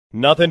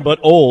Nothing but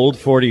old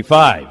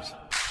 45s.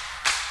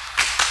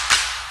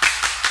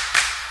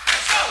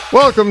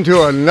 Welcome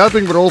to a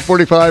Nothing But Old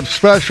 45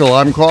 special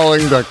I'm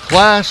calling the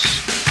Class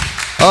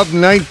of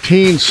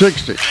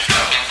 1960.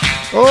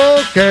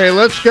 Okay,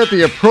 let's get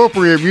the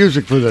appropriate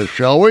music for this,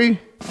 shall we?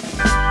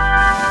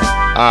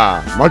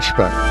 Much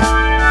better.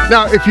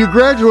 Now, if you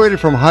graduated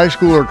from high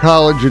school or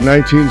college in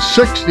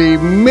 1960,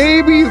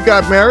 maybe you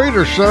got married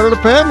or started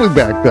a family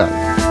back then.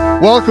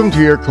 Welcome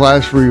to your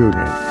class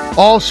reunion.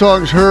 All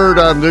songs heard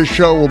on this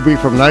show will be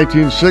from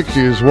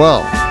 1960 as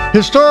well.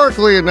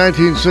 Historically, in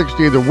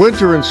 1960, the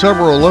Winter and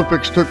Summer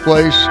Olympics took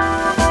place.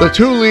 The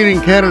two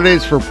leading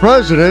candidates for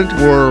president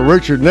were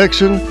Richard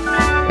Nixon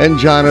and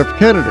John F.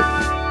 Kennedy.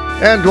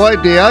 And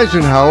Dwight D.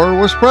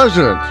 Eisenhower was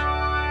president.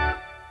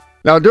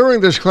 Now, during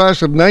this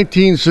Class of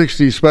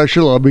 1960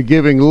 special, I'll be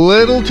giving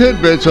little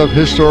tidbits of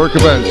historic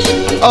events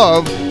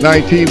of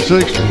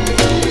 1960.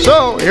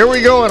 So, here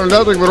we go on a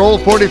Nothing But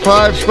Old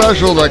 45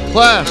 special, the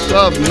Class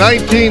of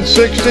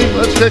 1960.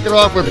 Let's kick it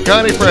off with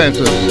Connie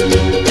Francis.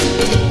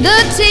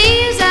 The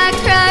tears I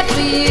cried for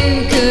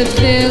you could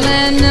fill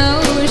an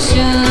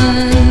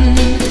ocean,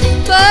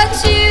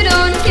 but you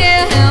don't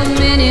care how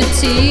many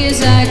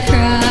tears I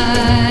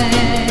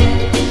cried.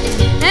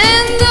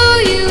 And though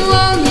you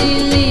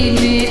only leave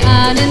me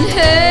out and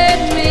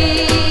hurt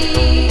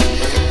me,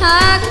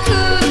 I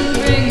couldn't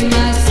bring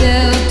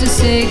myself to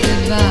say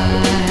goodbye.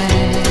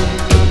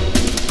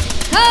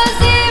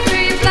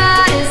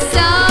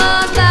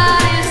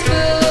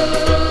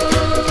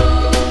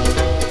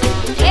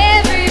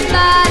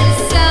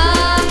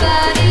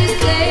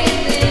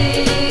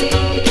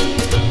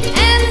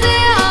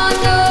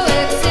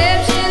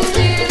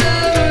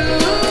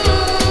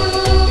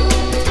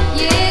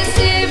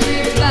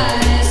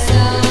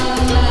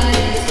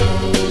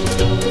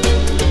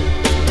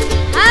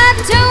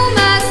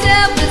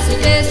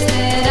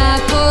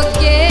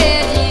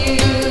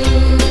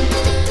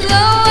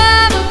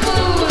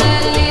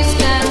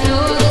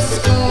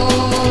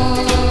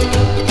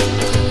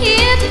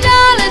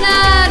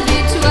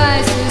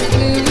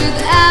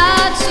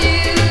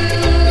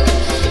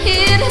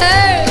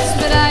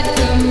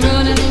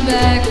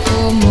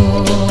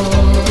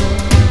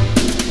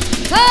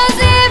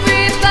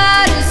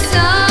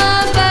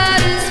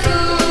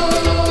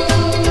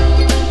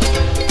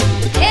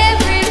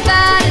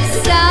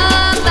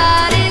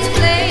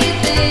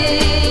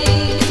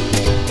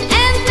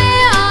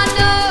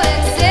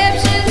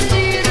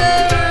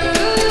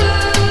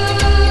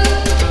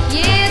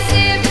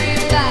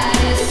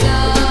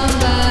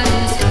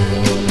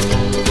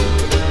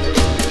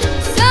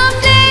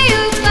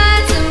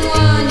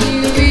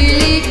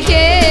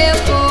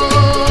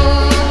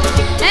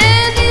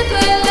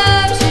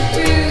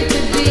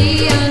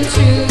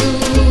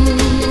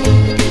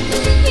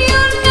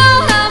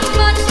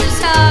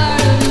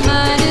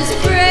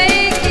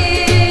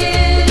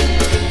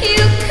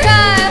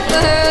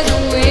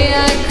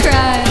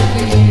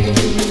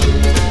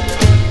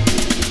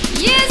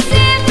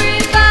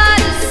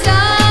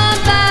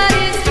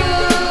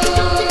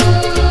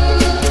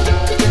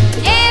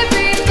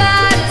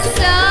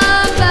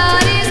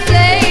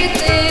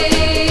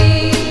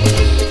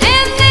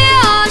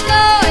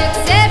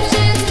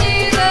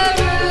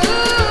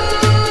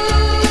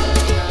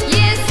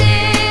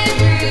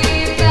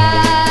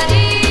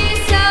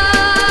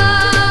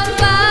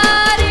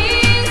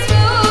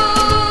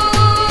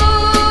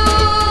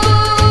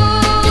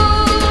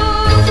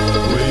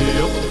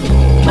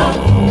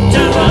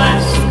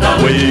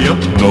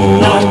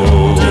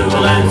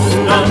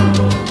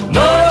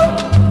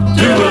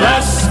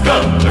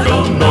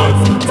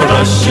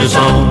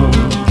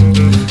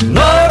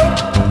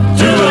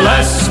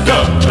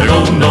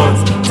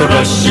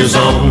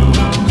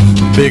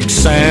 Big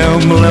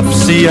Sam left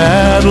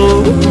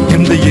Seattle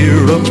in the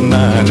year of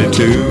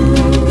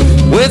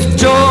 92 with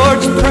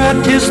George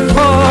Pratt, his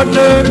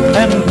partner,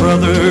 and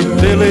brother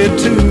Billy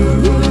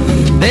too.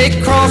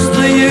 They crossed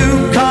the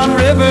Yukon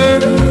River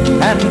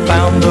and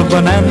found the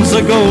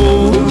Bonanza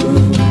Gold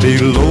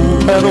below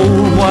that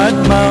old white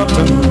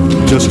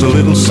mountain just a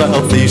little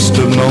southeast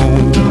of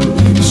Nome.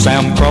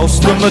 Sam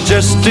crossed the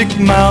majestic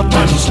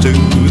mountains to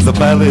the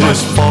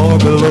valleys far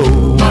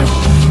below.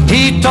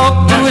 He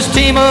talked to his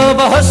team of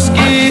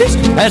huskies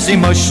as he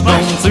mushed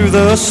on through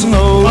the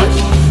snow,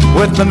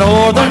 with the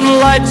northern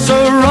lights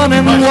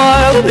a-running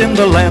wild in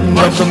the land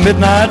of the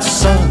midnight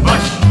sun.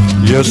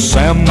 Yes,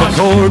 Sam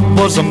McCord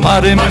was a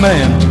mighty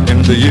man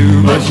in the year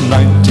of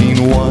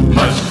 1901,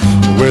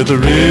 where the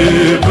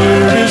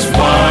river is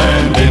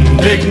winding,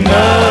 big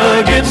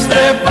nuggets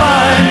they're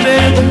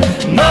finding.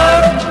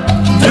 North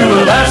to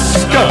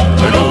Alaska,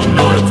 or go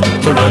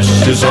north to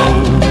Russia's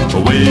own,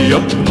 way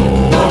up north.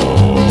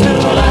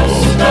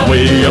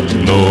 Way up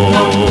north,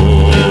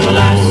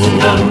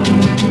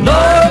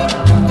 north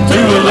to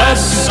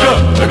Alaska,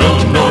 or go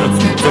north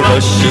to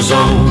Russia's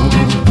own.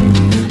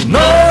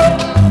 North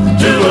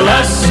to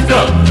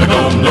Alaska, or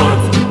go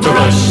north to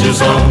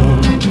Russia's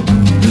own.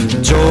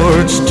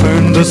 George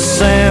turned to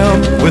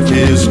Sam with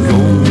his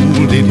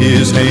gold in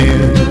his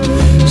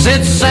hand.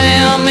 Said,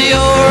 Sam,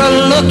 you're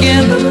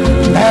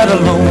a-looking at a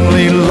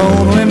lonely,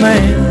 lonely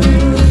man.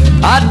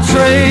 I'd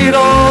trade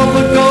all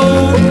the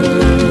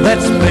gold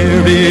that's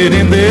buried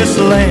in this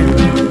land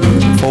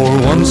for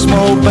one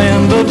small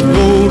band of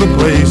gold, a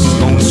place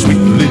on sweet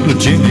little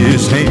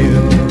Jenny's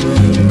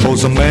hand.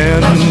 'Cause a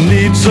man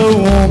needs a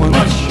woman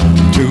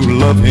to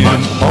love him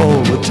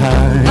all the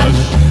time.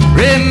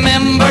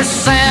 Remember,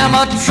 Sam,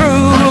 a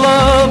true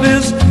love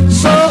is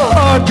so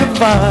hard to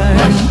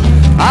find.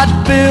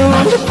 I'd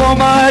build for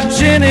my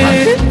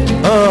Jenny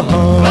a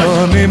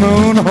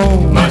honeymoon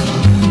home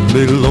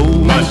below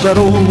that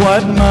old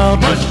white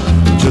mountain,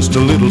 just a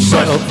little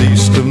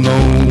southeast of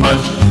Nome,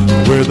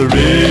 where the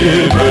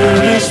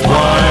river is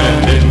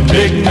winding,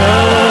 big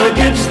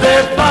nuggets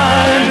they're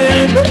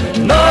finding.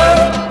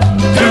 North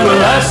to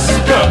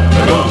Alaska,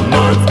 go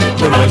north,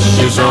 the rush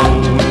is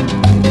on.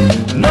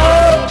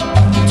 North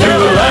to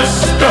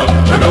Alaska,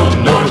 go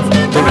north,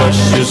 the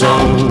rush is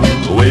on.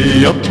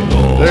 Way up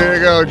north. There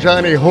you go,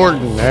 Johnny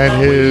Horton and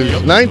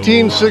his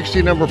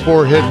 1960 number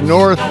 4 hit,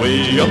 North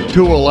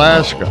to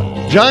Alaska.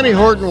 Johnny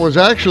Horton was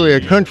actually a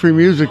country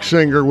music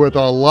singer with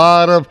a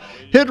lot of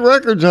hit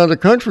records on the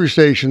country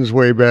stations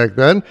way back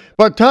then,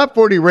 but top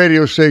 40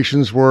 radio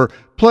stations were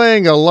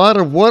playing a lot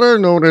of what are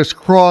known as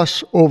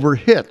crossover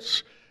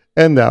hits,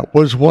 and that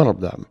was one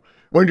of them.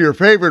 When your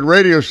favorite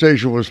radio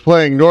station was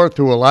playing North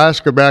to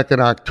Alaska back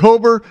in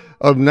October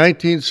of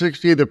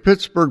 1960, the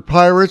Pittsburgh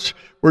Pirates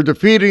were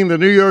defeating the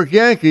New York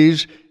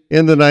Yankees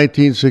in the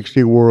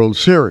 1960 World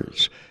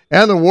Series,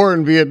 and the war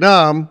in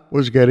Vietnam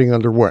was getting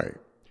underway.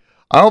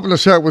 I opened the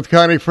set with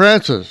Connie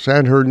Francis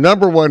and her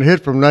number 1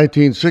 hit from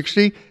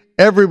 1960,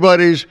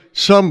 Everybody's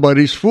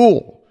Somebody's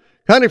Fool.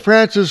 Connie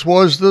Francis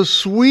was the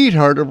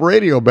sweetheart of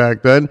radio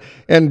back then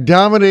and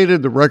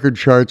dominated the record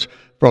charts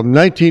from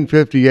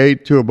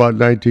 1958 to about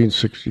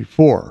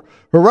 1964.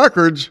 Her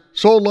records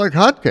sold like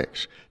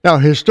hotcakes. Now,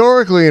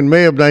 historically, in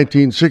May of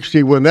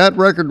 1960, when that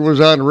record was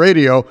on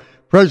radio,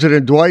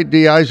 President Dwight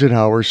D.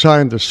 Eisenhower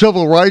signed the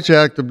Civil Rights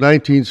Act of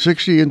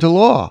 1960 into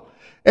law.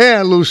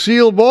 And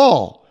Lucille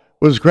Ball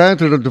was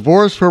granted a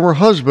divorce from her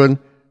husband,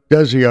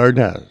 Desi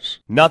Arnaz.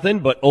 Nothing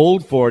but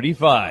old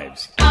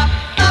 45s.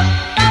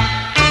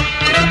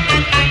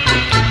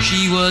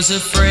 She was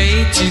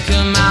afraid to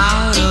come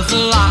out of the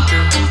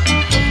locker.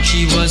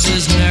 She was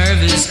as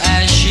nervous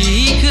as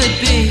she could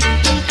be.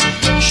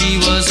 She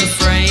was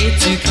afraid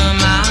to come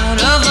out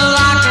of the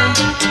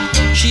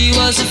locker. She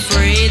was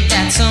afraid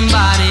that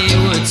somebody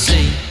would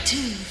say, 2,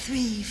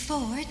 3,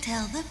 4,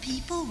 tell the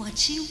people what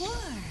she wore.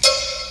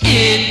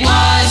 It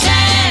was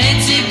an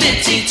itsy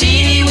bitsy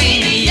teeny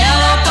weeny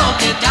yellow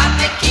polka dot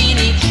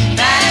bikini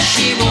that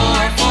she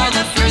wore for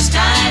the first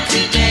time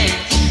today.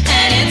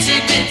 An itsy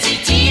bitsy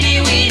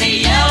teeny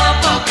weeny yellow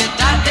polka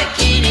dot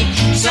bikini.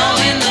 So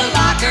in the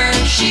locker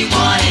she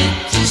wanted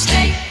to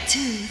stay.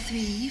 2,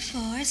 3,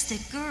 4,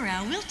 stick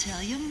around, we'll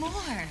tell you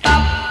more.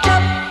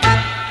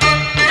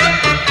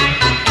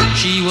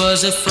 She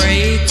was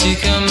afraid to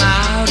come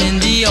out in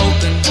the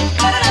open,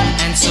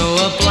 and so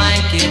a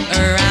blanket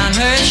around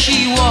her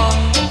she wore.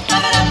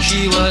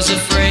 She was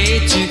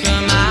afraid to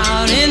come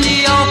out in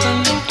the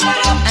open,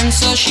 and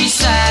so she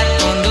sat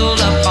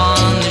bundled up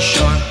on the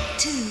shore.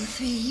 2,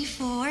 3,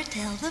 4,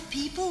 tell the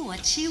people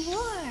what she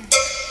wore.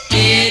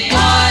 It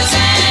was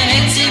an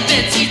itsy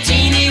bitsy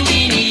teeny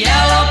weeny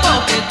yellow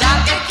polka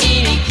dot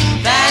bikini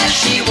that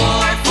she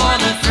wore for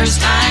the first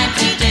time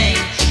today.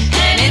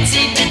 An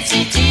itsy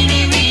bitsy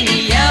teeny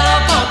weeny yellow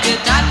polka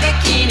dot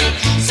bikini.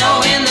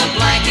 So in the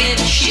blanket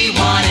she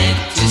wanted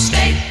to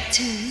stay.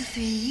 2,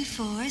 3,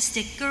 4,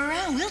 stick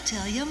around, we'll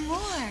tell you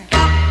more.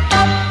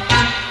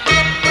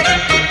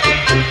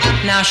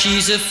 Now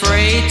she's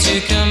afraid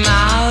to come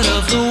out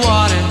of the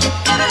water,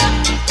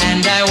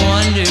 and I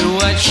wonder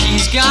what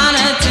she's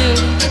gonna do.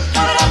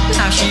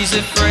 Now she's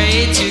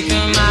afraid to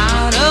come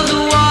out of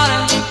the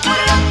water,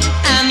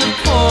 and the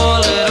poor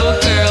little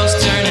girl's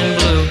turning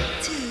blue.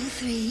 2,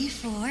 3,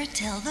 4,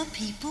 tell the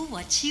people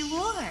what she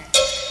wore.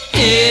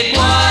 It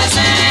was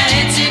an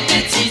itsy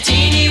bitsy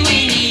teeny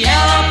weeny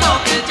yellow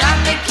polka dot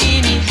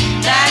bikini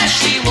that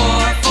she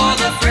wore for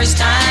the first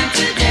time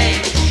today.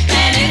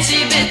 An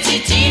itsy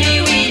bitsy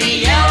teeny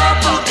weeny yellow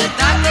polka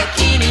dot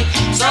bikini.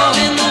 So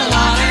in the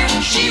water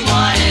she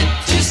wanted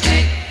to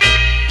stay.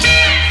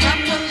 From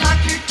the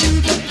locker to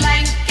the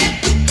blanket,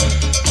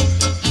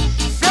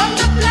 from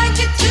the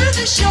blanket to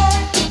the shore,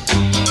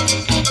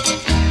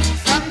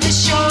 from the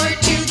shore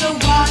to the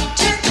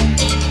water.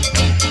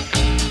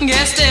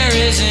 Guess there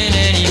isn't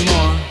any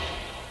more.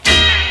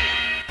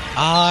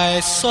 I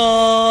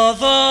saw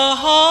the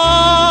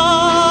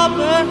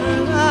harbor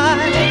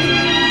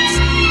lights.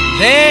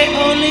 They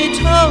only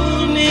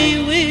told me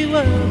we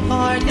were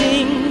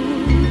parting.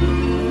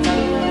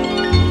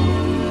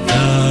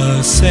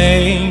 The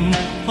same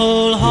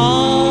old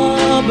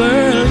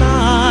harbor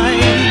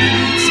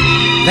lights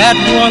that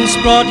once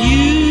brought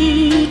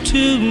you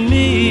to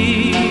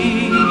me.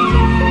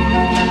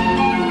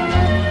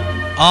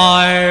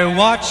 I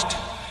watched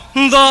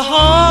the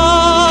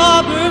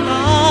harbor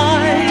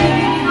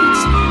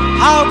lights.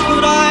 How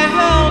could I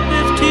help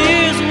if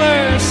tears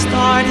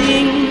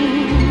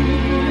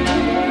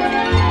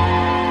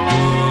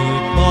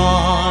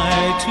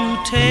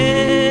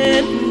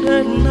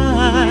moonlit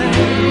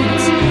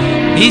nights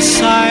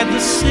beside the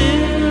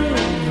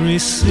silvery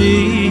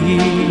sea.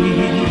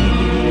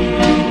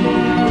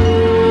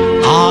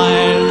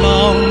 I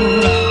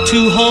long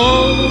to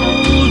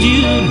hold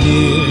you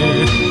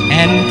near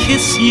and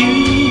kiss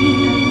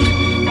you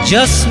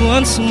just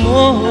once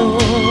more.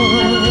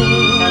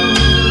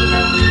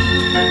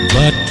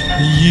 But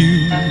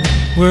you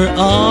were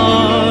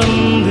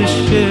on the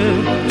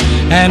ship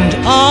and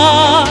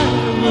I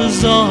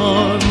was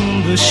on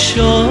the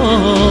shore.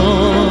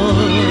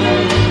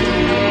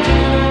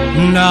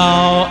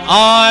 Now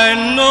I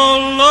know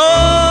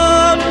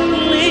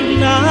lonely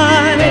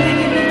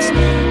nights,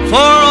 for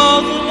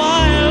all the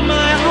while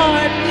my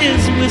heart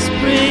is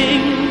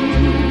whispering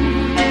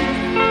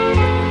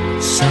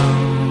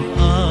some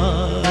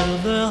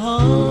other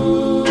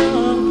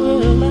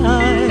harbor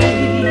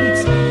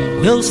lights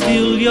will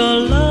steal your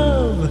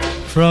love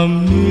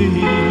from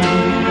me.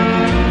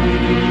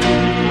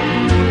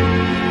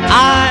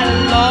 I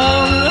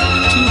long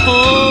to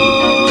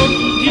hold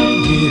you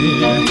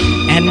dear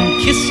and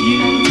kiss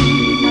you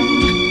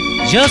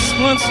just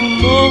once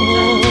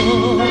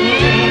more.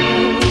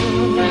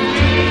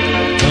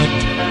 But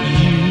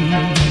you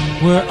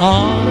were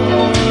on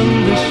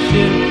the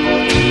ship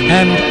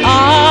and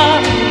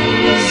I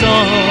was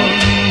on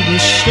the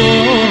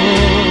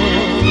shore.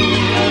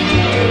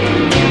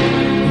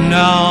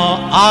 Now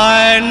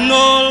I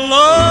know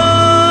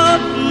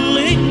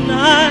lonely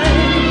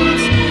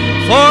nights,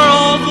 for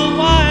all the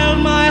while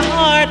my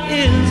heart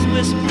is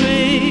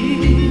whispering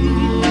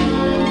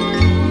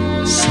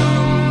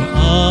some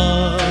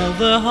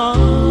other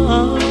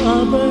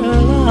harbor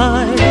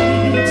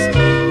lights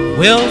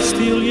will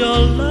steal your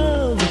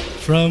love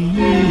from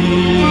me.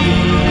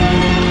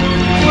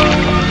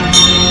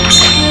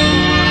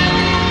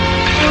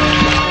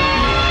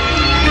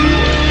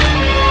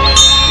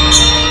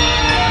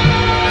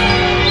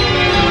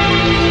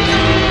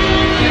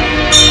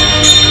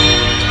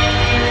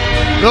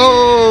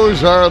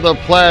 Those are the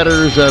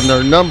Platters and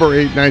their number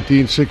 8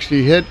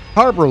 1960 hit,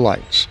 Harbor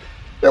Lights.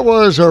 It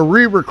was a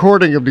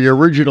re-recording of the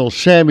original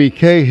Sammy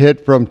Kaye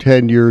hit from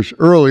 10 years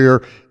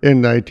earlier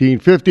in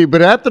 1950,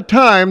 but at the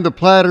time, the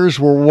Platters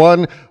were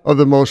one of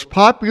the most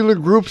popular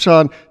groups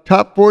on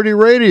Top 40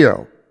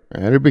 radio,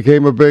 and it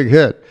became a big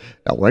hit.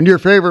 Now, when your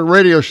favorite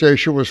radio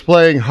station was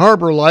playing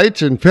Harbor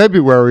Lights in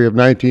February of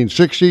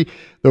 1960,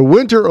 the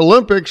Winter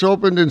Olympics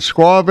opened in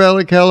Squaw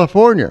Valley,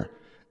 California,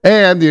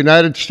 and the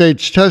United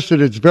States tested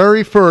its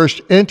very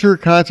first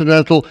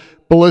intercontinental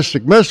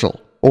ballistic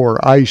missile, or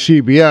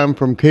ICBM,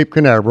 from Cape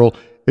Canaveral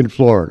in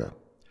Florida.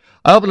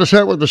 I opened the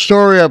set with the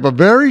story of a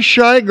very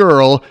shy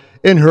girl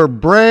in her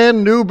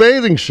brand new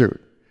bathing suit,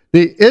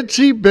 the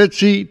Itsy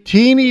Bitsy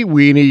Teeny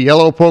Weeny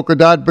Yellow Polka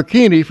Dot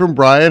Bikini from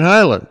Brian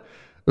Hyland.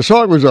 The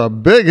song was a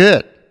big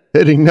hit,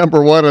 hitting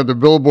number 1 on the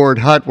Billboard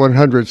Hot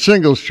 100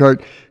 singles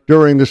chart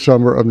during the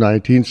summer of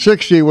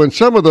 1960, when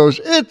some of those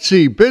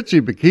itsy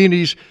bitsy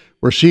bikinis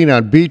were seen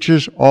on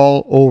beaches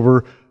all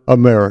over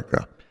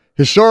America.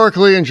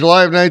 Historically, in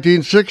July of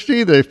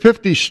 1960, the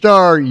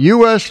 50-star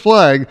U.S.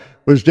 flag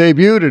was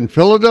debuted in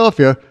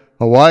Philadelphia.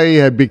 Hawaii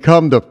had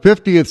become the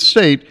 50th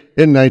state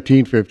in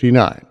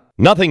 1959.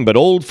 Nothing but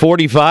old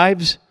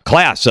 45s,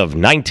 class of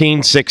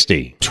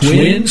 1960.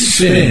 Twin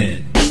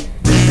Spin.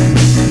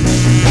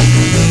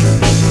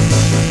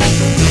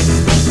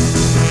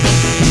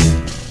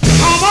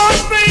 Come on,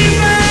 baby,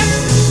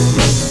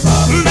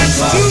 let's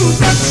do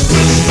that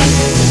twist.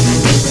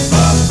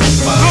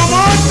 Come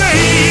on,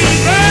 baby,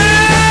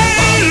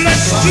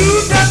 let's do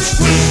that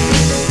twist.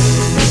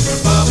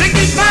 Take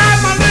me by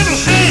my little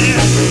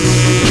hand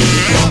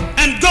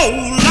and go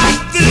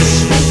like this.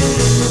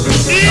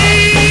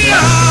 Yeah,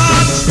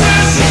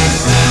 twist,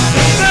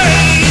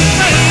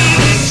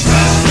 baby,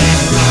 twist.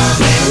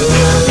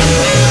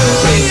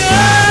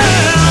 Yeah,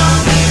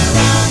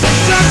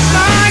 just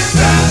like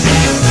that.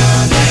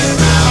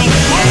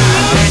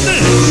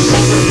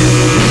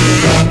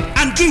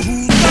 And do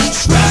the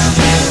twist.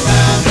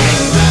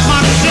 My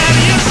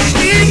daddy is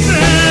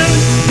sleeping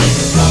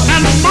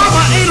and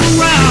mama ain't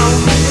around.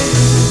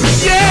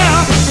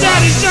 Yeah,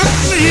 daddy's just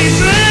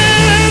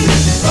sleeping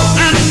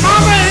and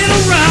mama ain't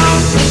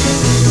around.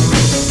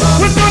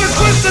 We're gonna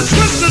twist it,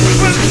 twist it,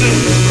 twist it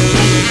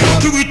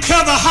till we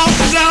tear the house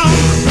down.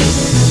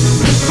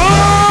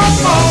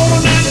 Come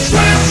on and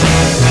twist.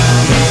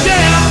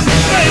 Yeah,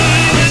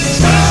 baby,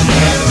 twist.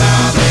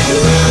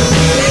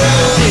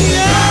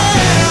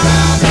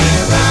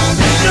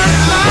 Just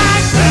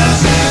like this.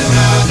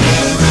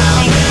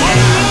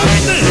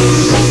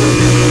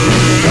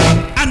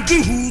 And do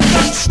the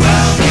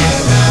twist.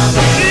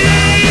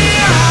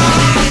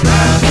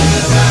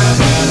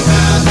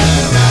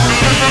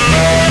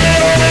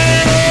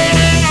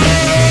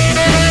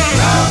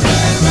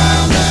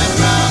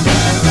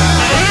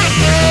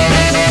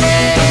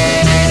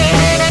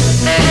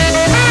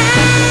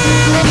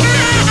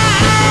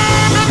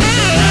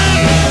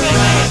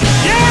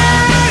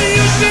 Yeah,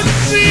 you should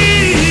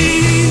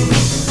see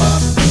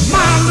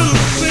my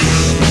little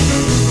fish.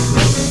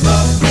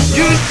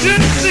 You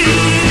should see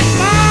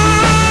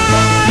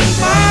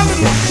my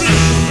little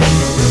fish.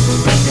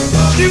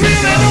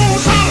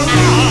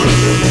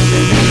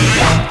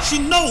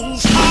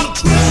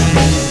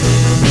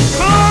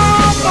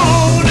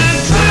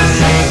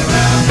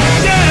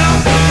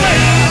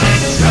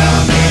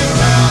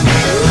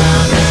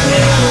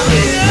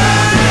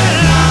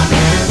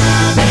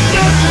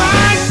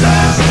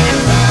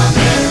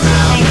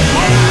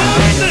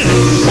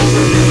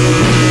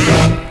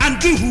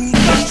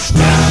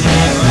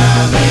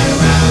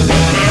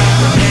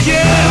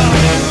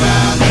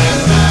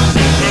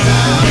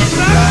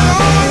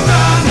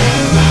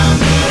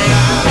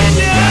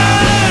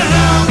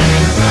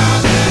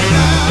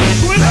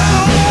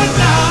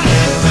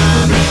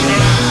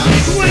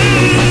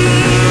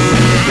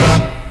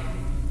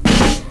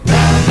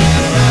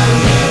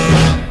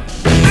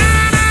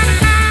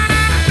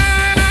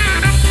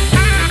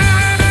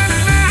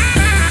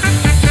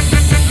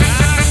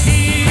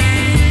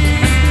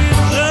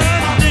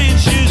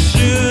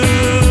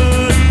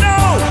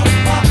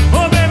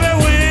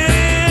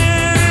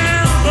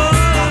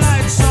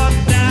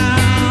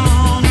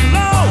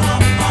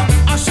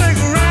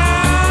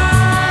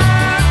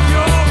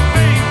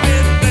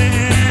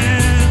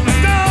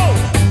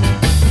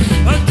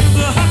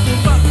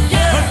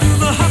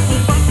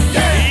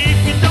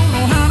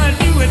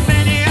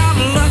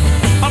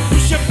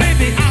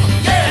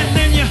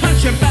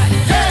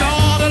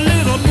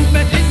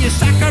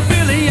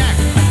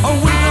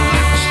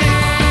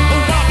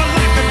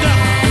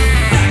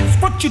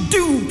 what you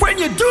do when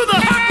you do the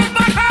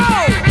Hucklebuck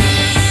Ho!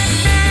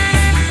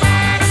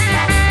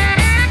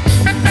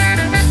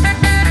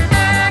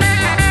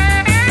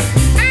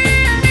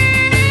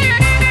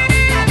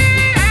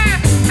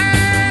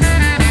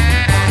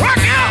 Rock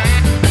out!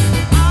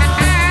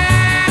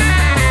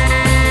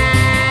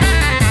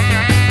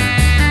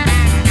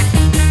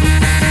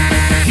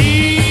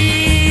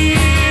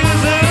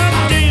 Here's a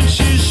dance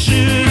you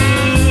should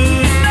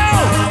know.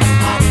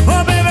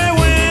 Oh, baby,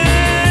 when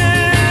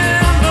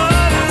the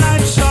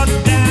lights are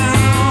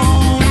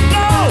down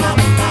low,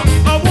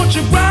 oh, won't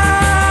you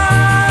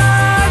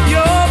ride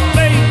your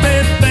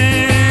baby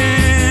band?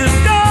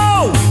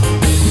 Oh,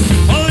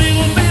 a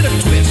little bit of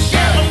twist, a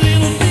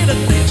little bit of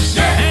this,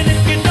 and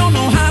if you don't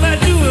know how to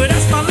do it,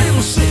 that's my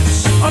little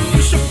sis. Oh,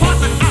 push your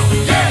partner out,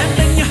 and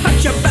then you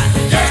hut your back.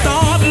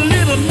 Start a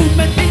little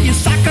movement in your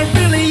socker,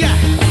 really, yeah.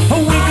 Oh,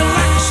 wiggle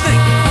like a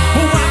snake,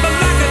 oh, wobble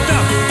like a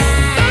duck.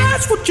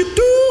 That's what you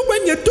do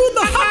when you do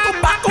the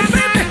Hucklebuck, oh,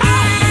 baby.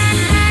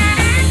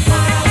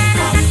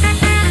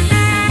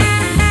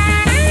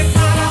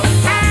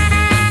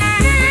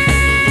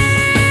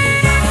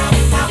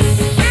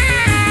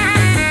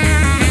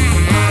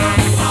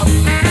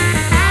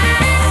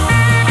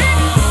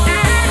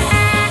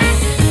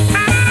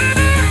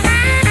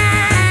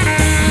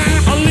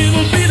 A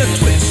little bit of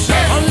twist,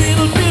 a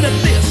little bit of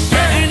this,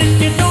 and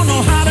if you don't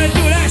know how to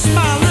do it, that's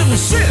my little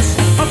sis.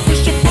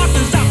 Push your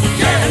partners out,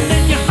 and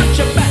then you hut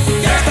your back.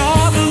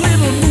 Start a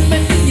little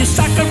movement in your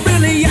socker,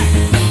 really, yeah.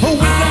 Oh,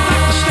 wiggle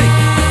like a snake,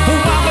 oh,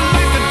 wobble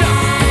like a duck.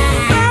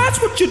 That's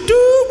what you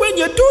do when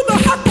you do the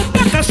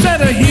Hucklebuck. I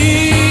said,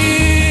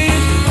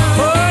 here's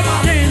what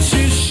dance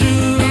you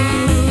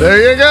should.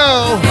 There you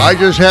go. I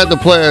just had to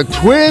play a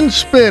twin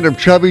spin of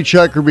Chubby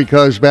Checker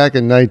because back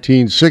in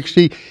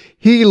 1960,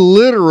 he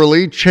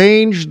literally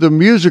changed the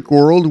music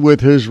world with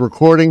his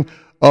recording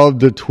of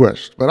The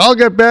Twist. But I'll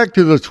get back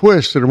to The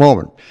Twist in a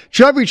moment.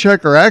 Chubby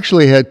Checker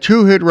actually had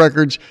two hit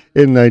records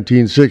in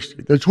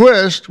 1960. The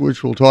Twist,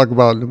 which we'll talk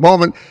about in a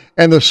moment,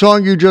 and the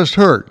song you just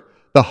heard,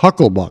 The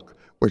Hucklebuck,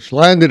 which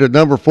landed at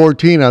number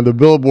 14 on the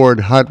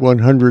Billboard Hot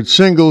 100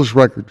 Singles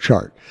record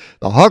chart.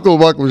 The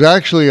Hucklebuck was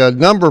actually a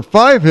number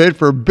 5 hit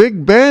for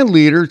big band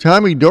leader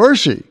Tommy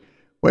Dorsey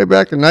way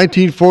back in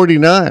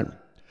 1949.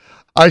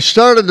 I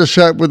started the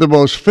set with the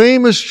most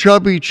famous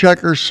Chubby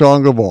Checker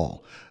song of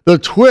all, The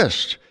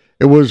Twist.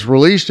 It was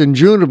released in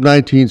June of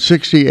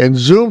 1960 and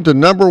zoomed to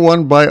number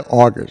 1 by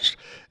August.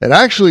 It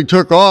actually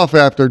took off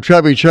after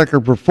Chubby Checker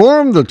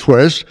performed The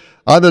Twist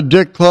on the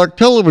Dick Clark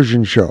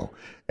television show,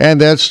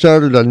 and that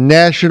started a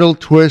national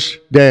twist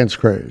dance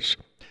craze.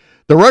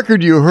 The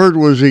record you heard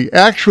was the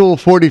actual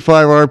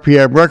 45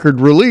 RPM record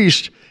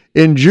released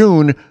in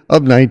June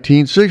of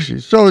 1960,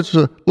 so it's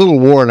a little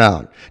worn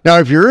out. Now,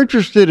 if you're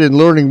interested in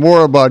learning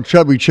more about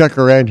Chubby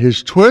Checker and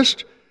his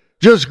twist,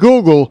 just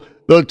Google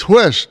The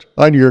Twist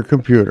on your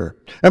computer.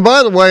 And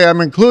by the way, I'm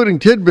including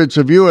tidbits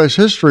of U.S.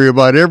 history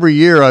about every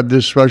year on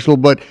this special,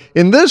 but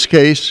in this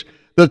case,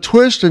 The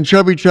Twist and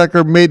Chubby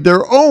Checker made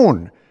their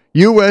own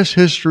U.S.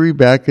 history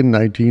back in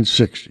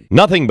 1960.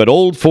 Nothing but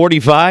old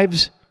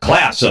 45s?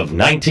 Class of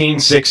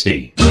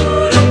 1960.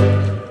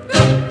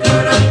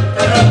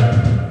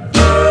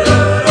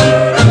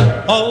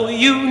 All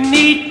you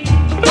need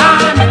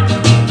time,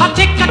 a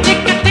tick, a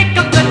tick, a tick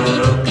of good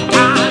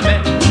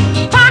time.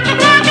 Timing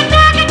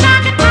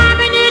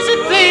is a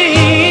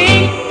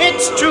thing.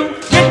 It's true.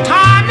 Your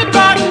time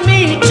brought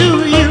me to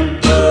you.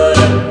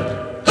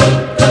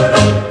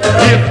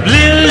 If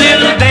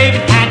little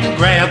David had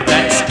grabbed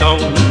that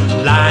stone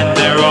lying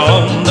there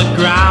on the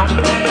ground,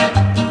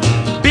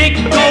 big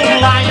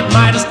gold lion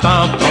might have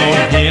stomped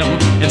on him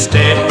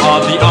instead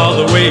of the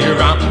other way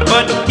around.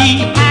 But he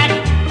had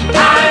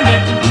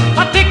timing, a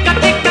tick, a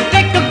tick, a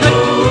tick of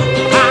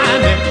good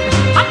timing.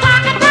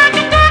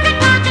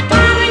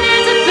 Timing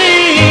is a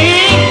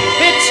thing.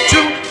 It's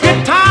true. Your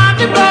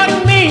timing brought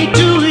me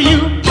to you.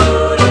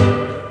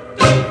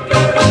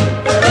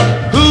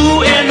 Who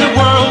in the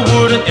world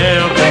would have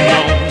ever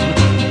known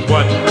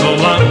what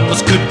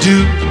Columbus could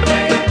do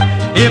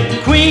if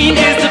Queen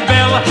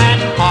Isabella had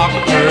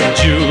hawked her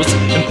jewels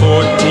in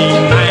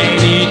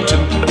 1492?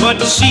 But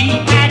she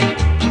had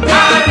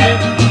timing,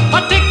 a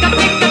tick, a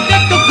tick, a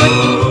tick of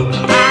good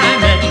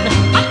timing.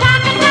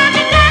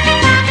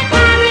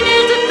 Timing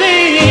is a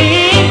thing.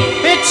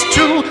 It's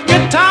true.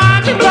 Your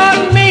timing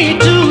brought me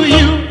to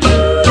you.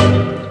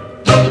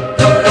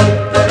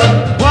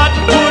 What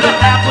would have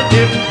happened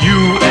if you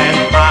and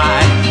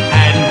I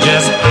hadn't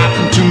just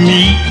happened to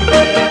meet?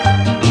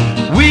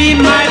 We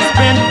might have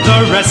spent the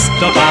rest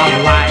of our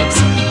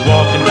lives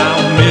walking down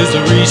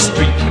Misery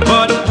Street,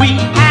 but we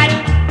had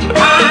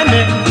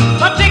timing,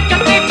 a tick, a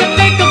tick, a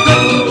tick of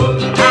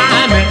good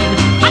timing.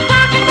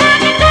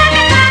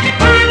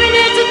 Timing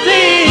is a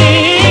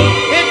thing.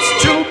 It's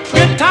true.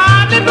 Your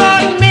timing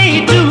brought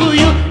me to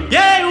you.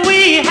 Yeah, we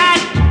had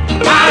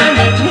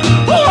timing.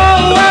 Whoa,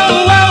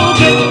 whoa, whoa,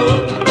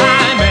 good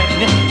timing.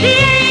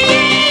 Yeah,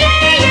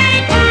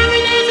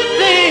 timing is a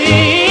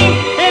thing.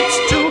 It's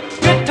true.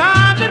 Your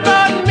timing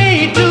brought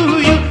me to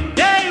you.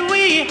 Yeah,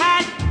 we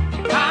had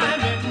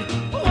timing.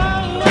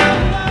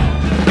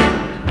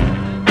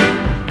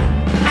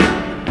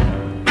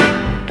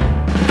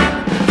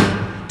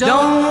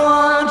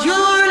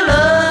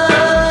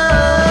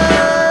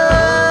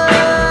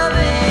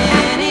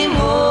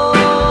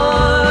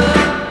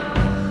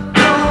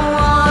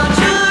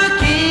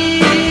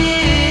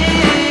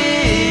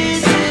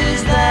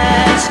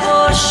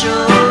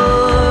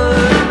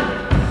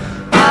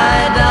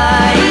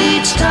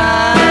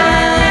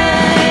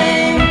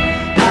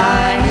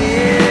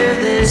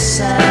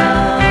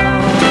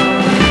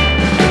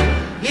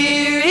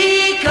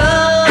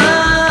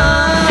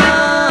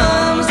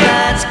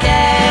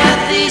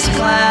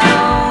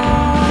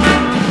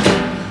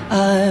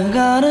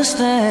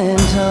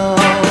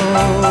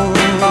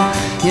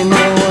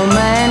 know a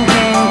man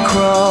can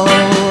crawl,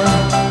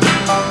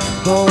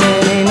 but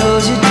when he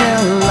knows you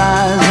tell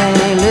lies and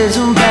he lets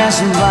them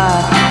passing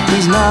by,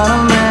 he's not a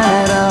man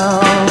at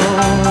all.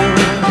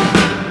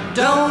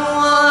 Don't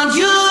want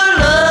your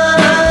love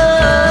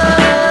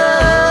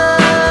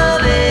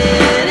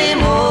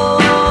anymore.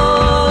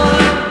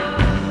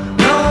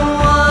 Don't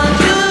want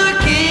your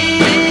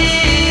kisses,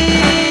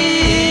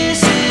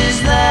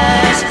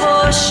 that's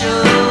for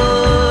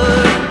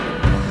sure.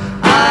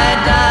 I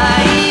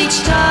die each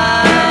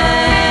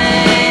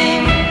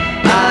time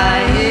I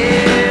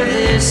hear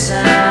this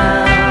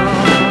sound.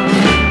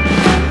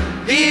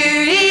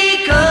 Here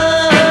he comes,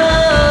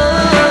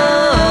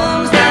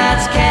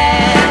 that's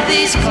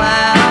Cathy's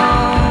clown.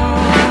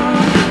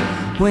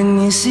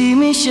 When you see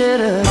me shed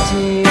a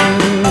tear,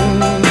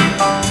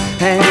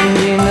 and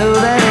you know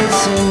that it's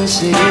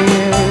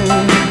sincere,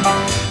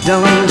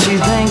 don't you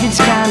think it's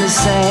kinda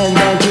sad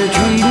that you're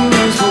treating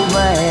me so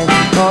bad,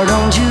 or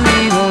don't you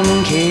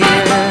even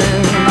care?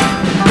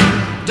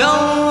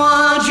 Don't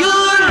want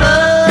your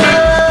love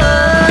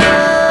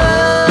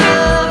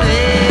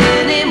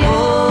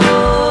anymore.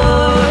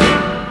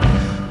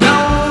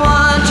 Don't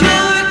want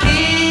your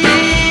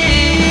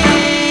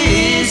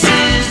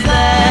kisses,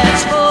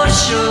 that's for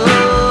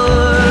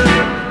sure.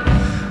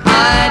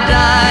 I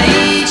die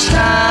each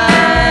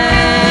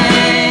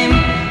time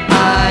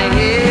I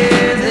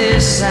hear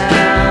this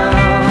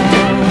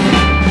sound.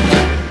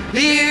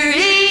 Here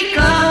he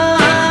comes,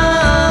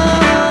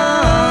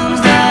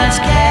 that's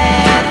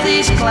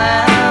Cathy's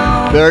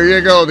clown. There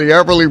you go, the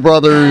Everly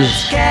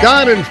Brothers,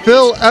 Don and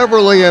Phil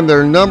Everly, and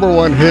their number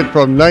one hit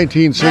from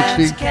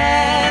 1960,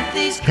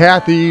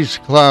 Cathy's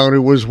Clown. It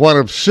was one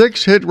of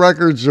 6 hit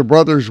records the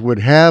brothers would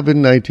have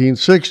in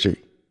 1960.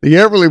 The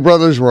Everly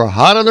Brothers were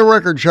hot on the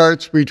record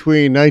charts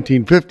between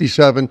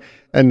 1957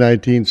 and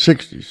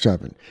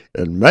 1967.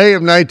 In May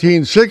of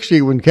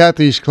 1960, when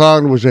Cathy's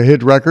Clown was a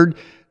hit record,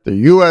 the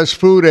U.S.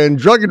 Food and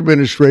Drug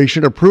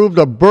Administration approved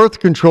a birth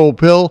control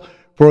pill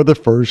for the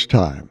first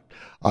time.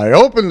 I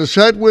opened the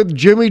set with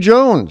Jimmy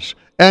Jones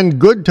and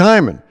Good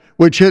Timin',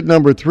 which hit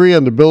number 3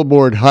 on the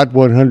Billboard Hot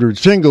 100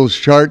 singles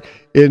chart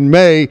in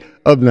May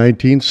of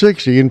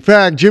 1960. In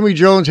fact, Jimmy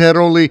Jones had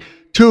only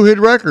 2 hit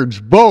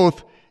records,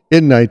 both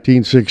in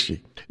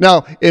 1960.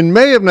 Now, in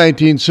May of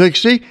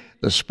 1960,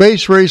 the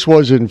space race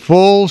was in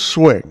full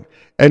swing,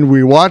 and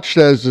we watched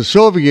as the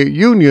Soviet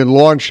Union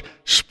launched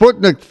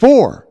Sputnik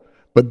 4,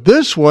 but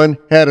this one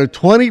had a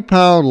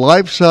 20-pound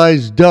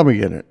life-size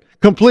dummy in it,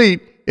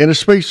 complete in a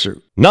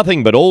spacesuit.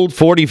 Nothing but old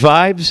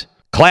 45s,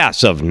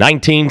 class of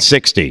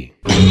 1960.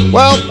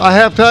 Well, I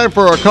have time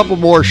for a couple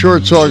more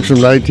short songs from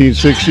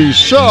 1960,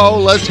 so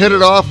let's hit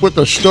it off with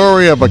the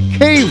story of a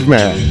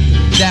caveman.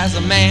 There's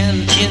a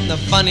man in the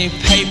funny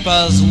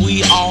papers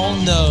we all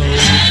know.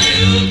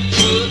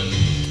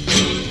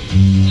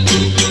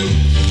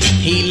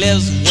 He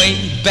lives way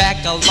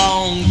back a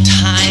long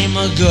time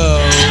ago.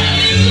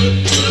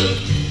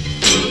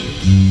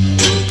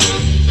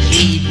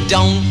 He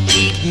don't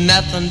eat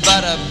nothing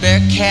but a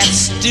bear cat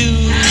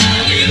stew.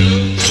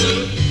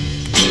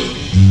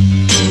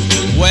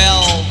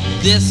 Well,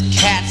 this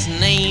cat's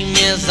name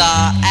is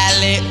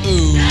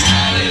Alley-Oo.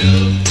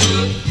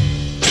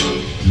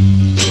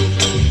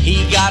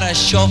 He got a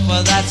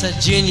chauffeur that's a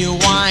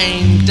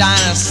genuine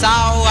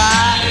dinosaur.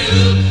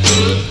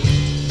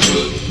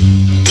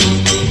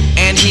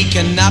 And he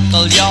can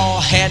knuckle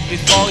your head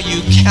before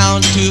you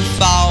count to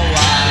 4.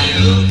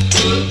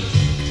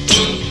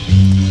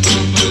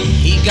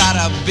 He got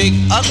a big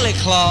ugly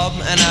club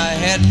and a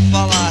head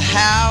full of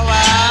hair.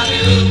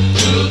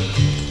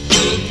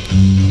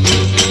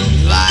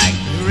 Like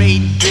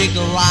great big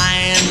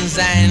lions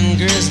and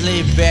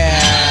grizzly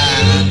bears.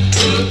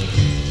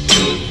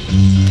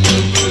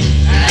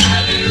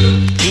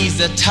 He's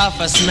the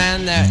toughest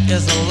man there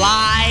is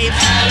alive,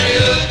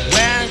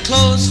 wearing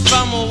clothes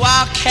from a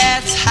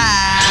wildcat's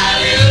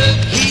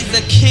hide. He's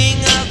the king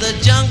of the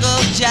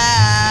jungle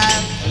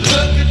jive.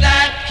 Look at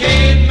that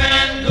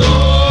caveman go.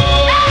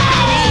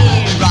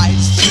 He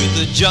rides through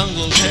the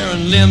jungle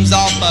tearing limbs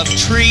off of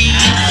trees,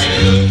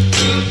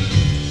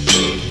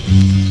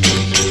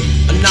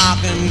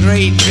 knocking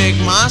great big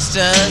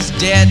monsters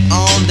dead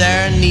on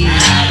their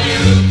knees.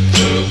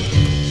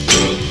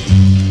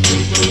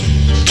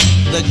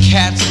 The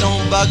cats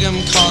don't bug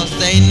him cause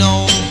they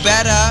know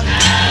better,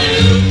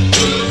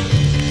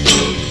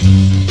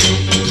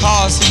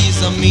 cause he's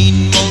a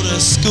mean motor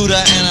scooter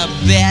and a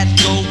bad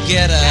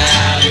go-getter.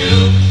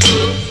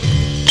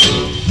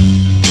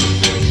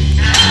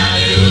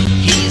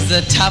 He's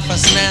the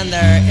toughest man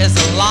there is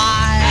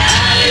alive,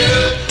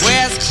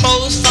 wears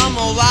clothes from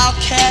a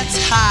wildcat's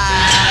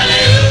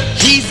hide.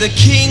 He's the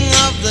king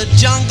of the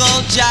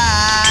jungle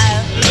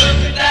jive.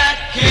 Look at that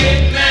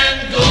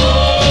caveman go.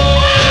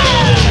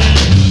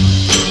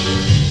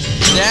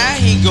 There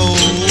he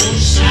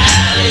goes.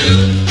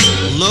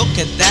 Look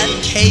at that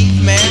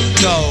caveman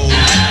go.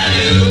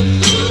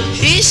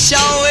 He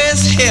sure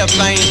is hip,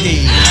 ain't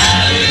he?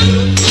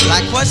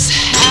 Like what's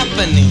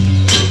happening?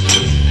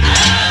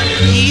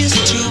 He's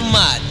too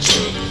much.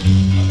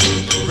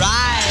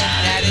 Right,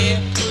 Daddy,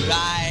 right.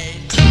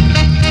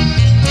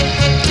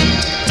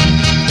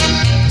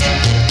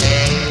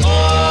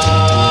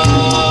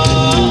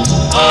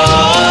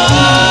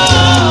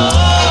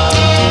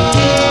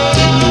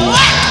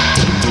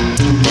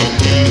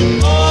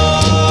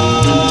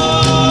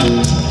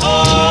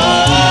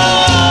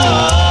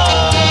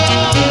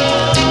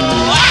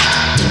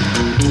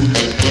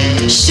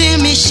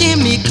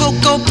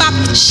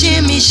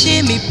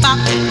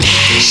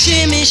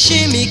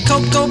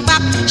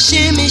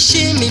 shimmy,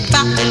 shimmy,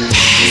 bop.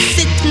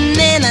 Sitting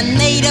in a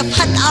native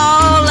hut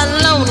all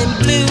alone and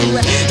blue.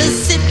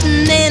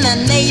 Sitting in a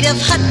native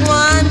hut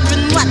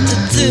wondering what to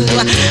do.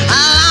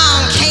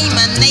 Along came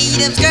a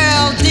native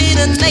girl, did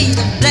a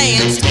native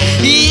dance.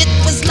 It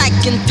was like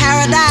in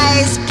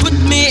paradise, put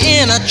me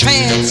in a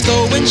trance.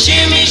 Going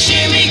shimmy,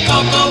 shimmy,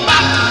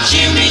 Ko-Ko-Bop,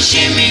 shimmy,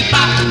 shimmy,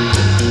 bop.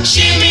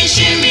 Shimmy,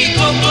 shimmy,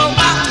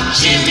 Ko-Ko-Bop,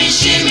 shimmy,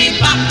 shimmy,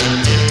 bop.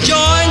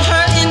 Join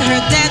her in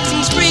her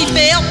dancing spree,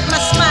 felt my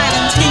smile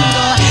and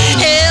tingle.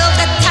 Held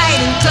her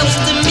tight and close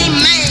to me,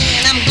 man,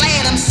 I'm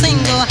glad I'm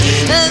single.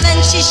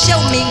 Then she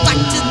showed me what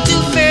to do.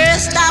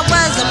 First I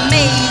was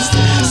amazed,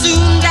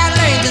 soon I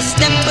learned a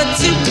step or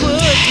two, put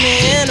me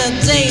in a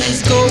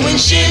daze. Going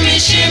shimmy,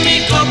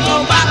 shimmy,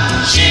 Ko-Ko-Bop,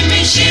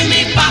 shimmy,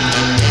 shimmy, bop.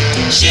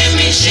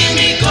 Shimmy,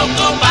 shimmy,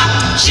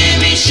 Ko-Ko-Bop,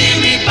 shimmy,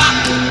 shimmy, bop.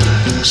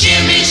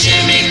 Shimmy,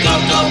 shimmy,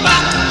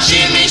 Ko-Ko-Bop,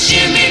 shimmy,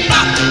 shimmy,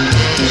 bop.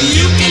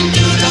 You can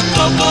do the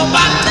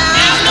Ko-Ko-Bop,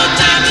 there's no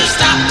time to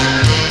stop.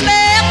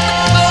 Left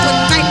foot forward,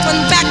 right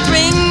one back,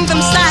 bring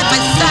them side by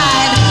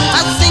side.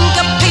 A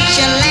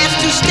syncopation, last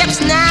two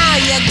steps, now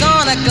you're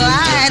gonna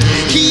glide.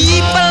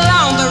 Keep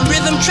along the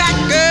rhythm track,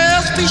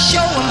 girls, we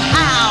show them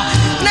how.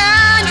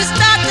 Now you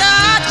start to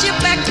arch your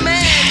back,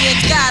 man, you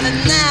got it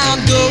now.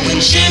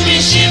 Going shimmy,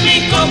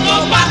 shimmy,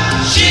 Ko-Ko-Bop,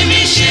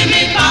 shimmy,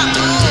 shimmy, bop.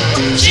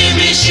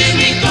 Shimmy,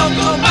 shimmy,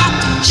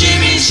 Ko-Ko-Bop,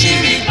 shimmy,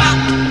 shimmy, bop.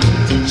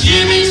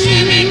 Shimmy,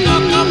 shimmy,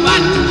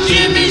 Ko-Ko-Bop,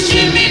 shimmy,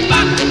 shimmy,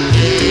 bop.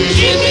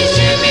 Shimmy,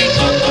 shimmy,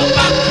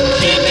 Ko-Ko-Bop,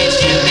 shimmy,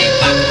 shimmy,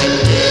 bop.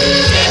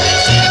 Shimmy,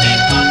 shimmy,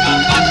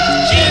 Ko-Ko-Bop,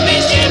 shimmy,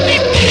 shimmy,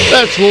 bop.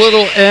 That's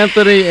Little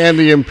Anthony and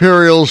the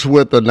Imperials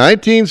with the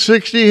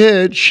 1960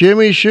 hit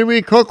Shimmy,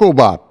 Shimmy,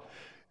 Ko-Ko-Bop.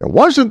 It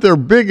wasn't their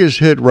biggest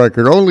hit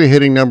record, only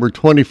hitting number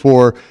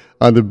 24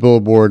 on the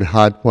Billboard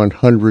Hot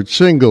 100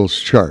 Singles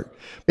chart.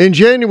 In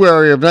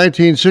January of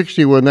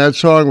 1960, when that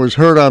song was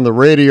heard on the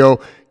radio,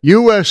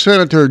 U.S.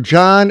 Senator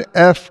John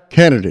F.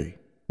 Kennedy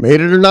made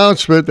an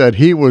announcement that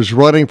he was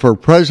running for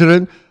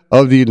President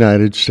of the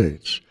United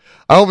States.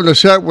 I opened the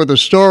set with the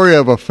story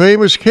of a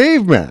famous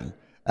caveman,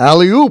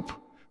 Alley-Oop,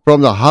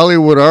 from the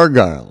Hollywood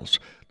Argyles,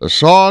 the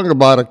song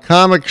about a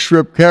comic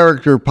strip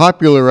character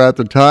popular at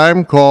the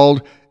time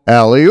called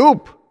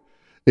Alley-Oop.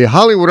 The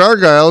Hollywood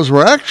Argyles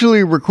were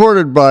actually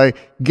recorded by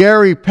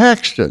Gary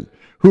Paxton,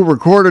 who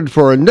recorded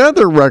for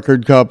another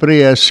record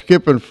company as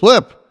Skip and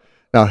Flip.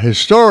 Now,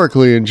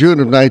 historically, in June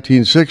of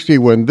 1960,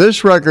 when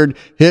this record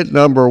hit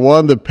number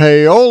one, the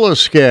payola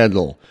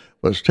scandal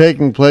was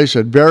taking place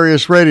at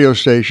various radio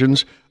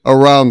stations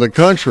around the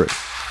country.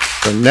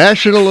 The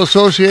National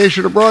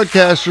Association of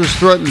Broadcasters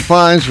threatened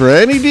fines for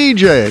any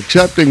DJ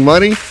accepting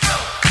money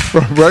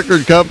from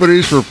record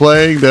companies for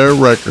playing their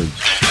records.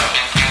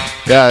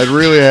 Yeah, it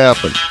really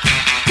happened.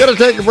 Gonna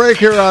take a break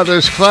here on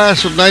this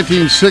class of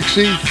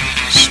 1960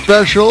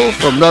 special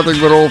from Nothing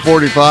But Old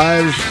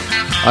 45s.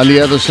 On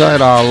the other side,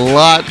 a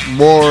lot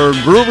more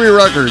groovy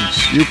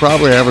records you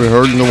probably haven't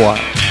heard in a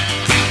while.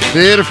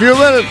 See you in a few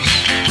minutes.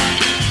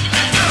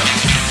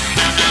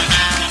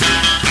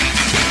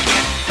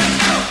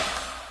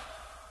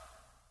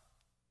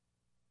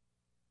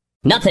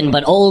 Nothing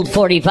but old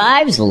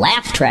 45s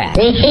laugh track.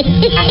 Hey,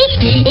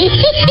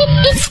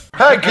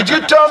 could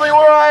you tell me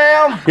where I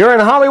am? You're in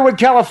Hollywood,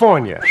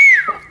 California.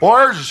 Well,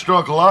 there's a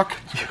stroke of luck.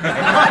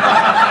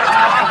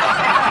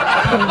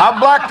 I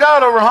blacked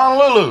out over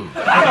Honolulu.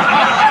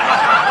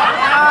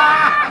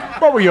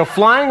 What, were you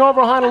flying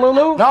over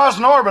Honolulu? No, it's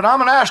an orbit.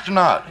 I'm an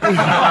astronaut.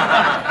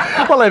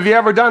 Well, have you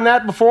ever done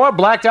that before?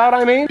 Blacked out,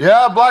 I mean?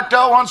 Yeah, I blacked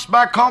out once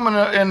back home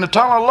in the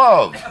Tunnel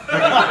of Love.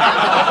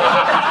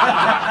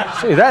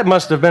 See, that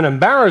must have been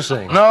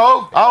embarrassing.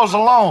 No, I was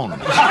alone.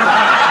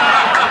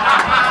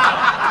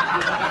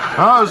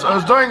 I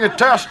was doing a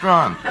test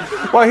run.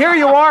 Well, here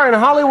you are in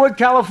Hollywood,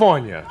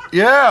 California.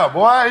 Yeah,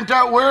 boy, ain't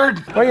that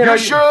weird? Well, You're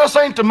sure this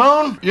ain't the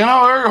moon? You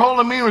know, they're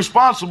holding me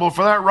responsible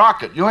for that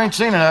rocket. You ain't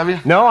seen it, have you?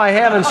 No, I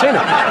haven't seen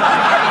it.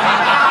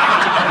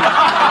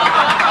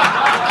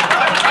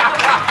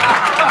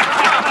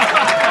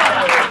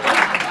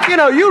 You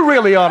know, you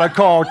really ought to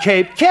call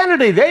Cape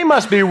Kennedy. They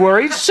must be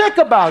worried sick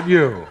about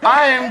you.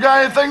 I ain't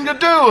got anything to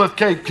do with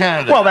Cape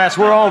Kennedy. Well, that's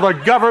where all the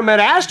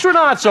government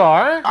astronauts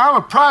are. I'm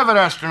a private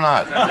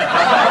astronaut.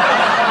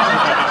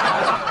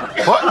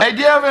 What? Hey, do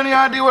you have any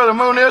idea where the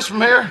moon is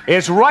from here?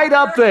 It's right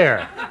up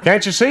there.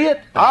 Can't you see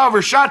it? I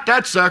overshot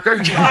that sucker.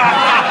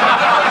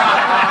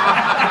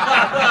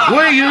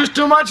 We used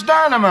too much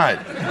dynamite.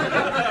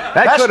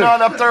 That's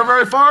not up there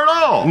very far at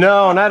all.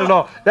 No, not at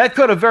all. That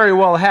could have very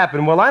well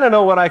happened. Well, I don't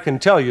know what I can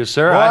tell you,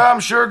 sir. Well, I'm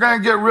sure going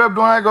to get ribbed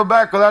when I go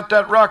back without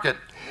that rocket.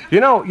 You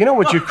know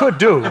what you could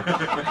do?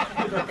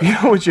 You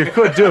know what you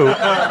could do?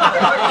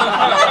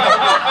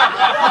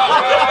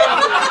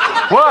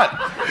 What?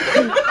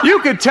 You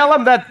could tell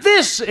them that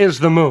this is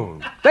the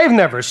moon. They've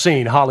never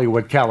seen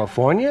Hollywood,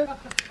 California.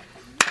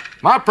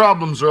 My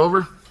problems are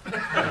over.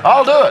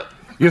 I'll do it.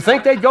 You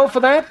think they'd go for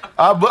that?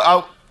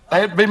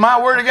 It'd be my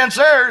word against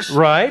theirs.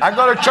 Right. I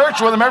go to church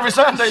with them every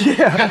Sunday.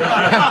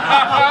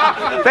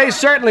 Yeah. They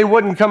certainly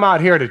wouldn't come out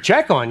here to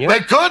check on you. They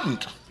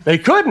couldn't. They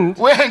couldn't?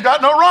 We ain't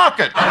got no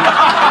rocket.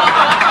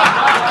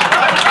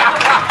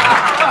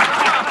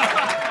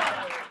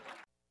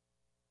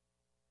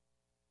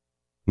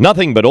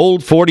 Nothing but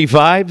old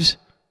 45s,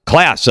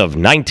 class of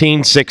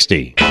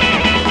 1960.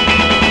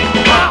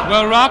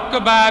 Well,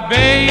 rock-a-bye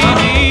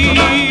baby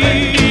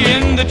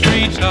in the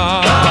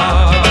treetop.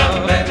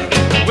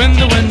 When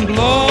the wind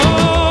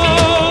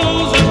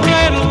blows, the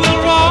cradle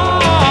will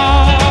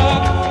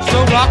rock.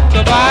 So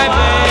rock-a-bye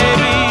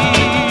baby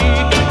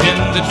in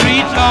the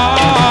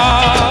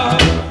treetop.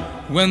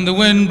 When the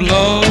wind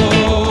blows.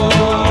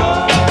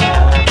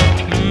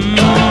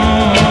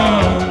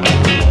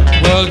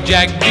 Well,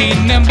 Jack be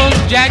nimble,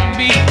 Jack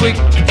be quick.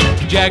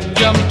 Jack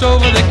jumped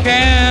over the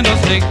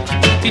candlestick.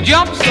 He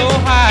jumped so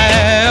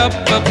high up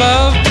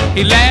above,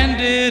 he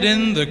landed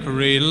in the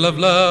cradle of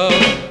love.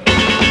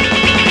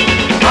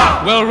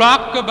 Well,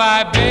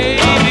 rock-a-bye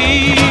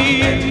baby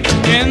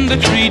in the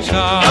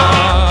treetop.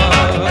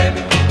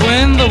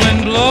 When the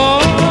wind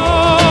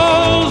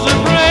blows, the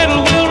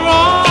cradle will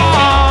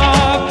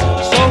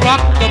rock. So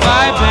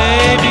rock-a-bye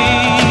baby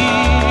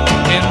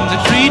in the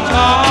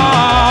treetop.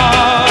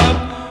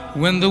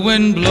 When the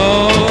wind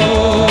blows.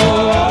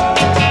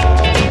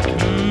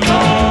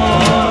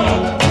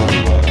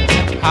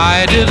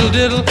 Hi diddle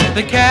diddle,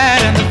 the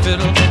cat and the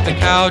fiddle. The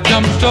cow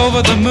jumped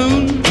over the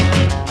moon,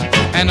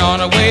 and on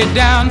her way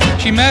down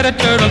she met a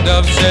turtle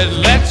dove. Said,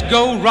 let's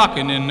go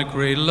rockin' in the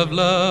cradle of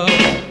love.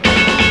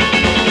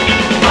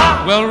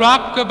 Well,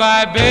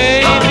 rock-a-bye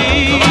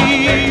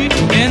baby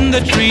in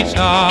the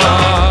treetop.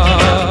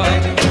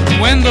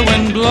 When the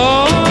wind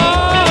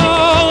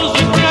blows,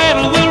 the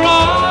cradle will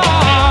rock.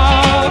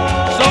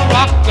 So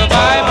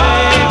rock-a-bye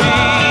baby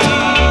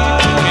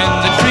in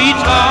the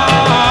treetop.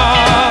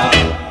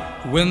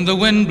 When the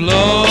wind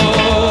blows.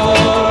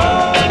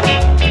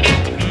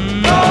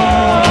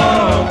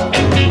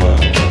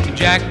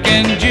 Jack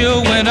and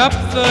Jill went up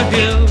the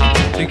hill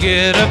to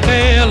get a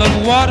pail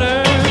of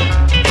water.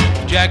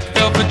 Jack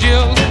fell for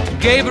Jill,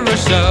 gave her a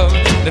shove.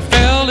 They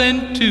fell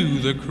into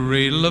the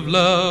cradle of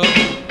love.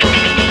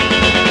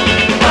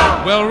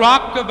 Well,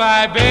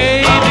 rock-a-bye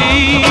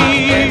baby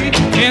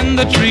in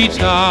the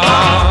treetop.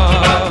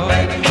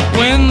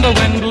 When the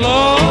wind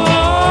blows,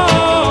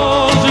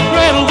 the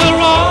cradle will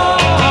rock.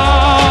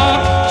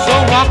 So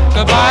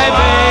rock-a-bye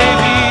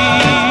baby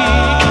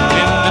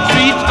in the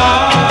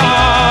treetop.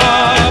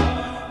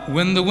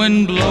 When the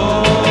wind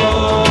blows.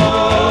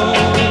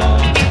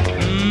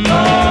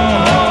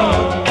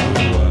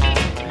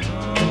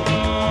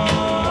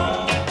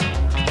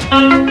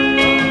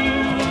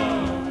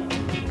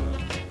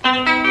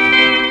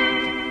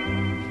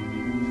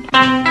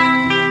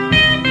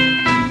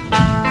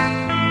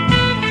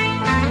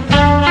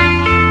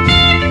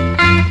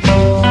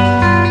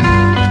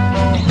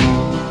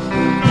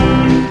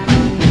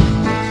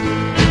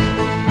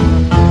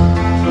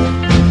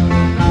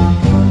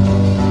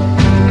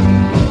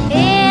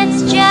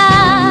 It's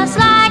just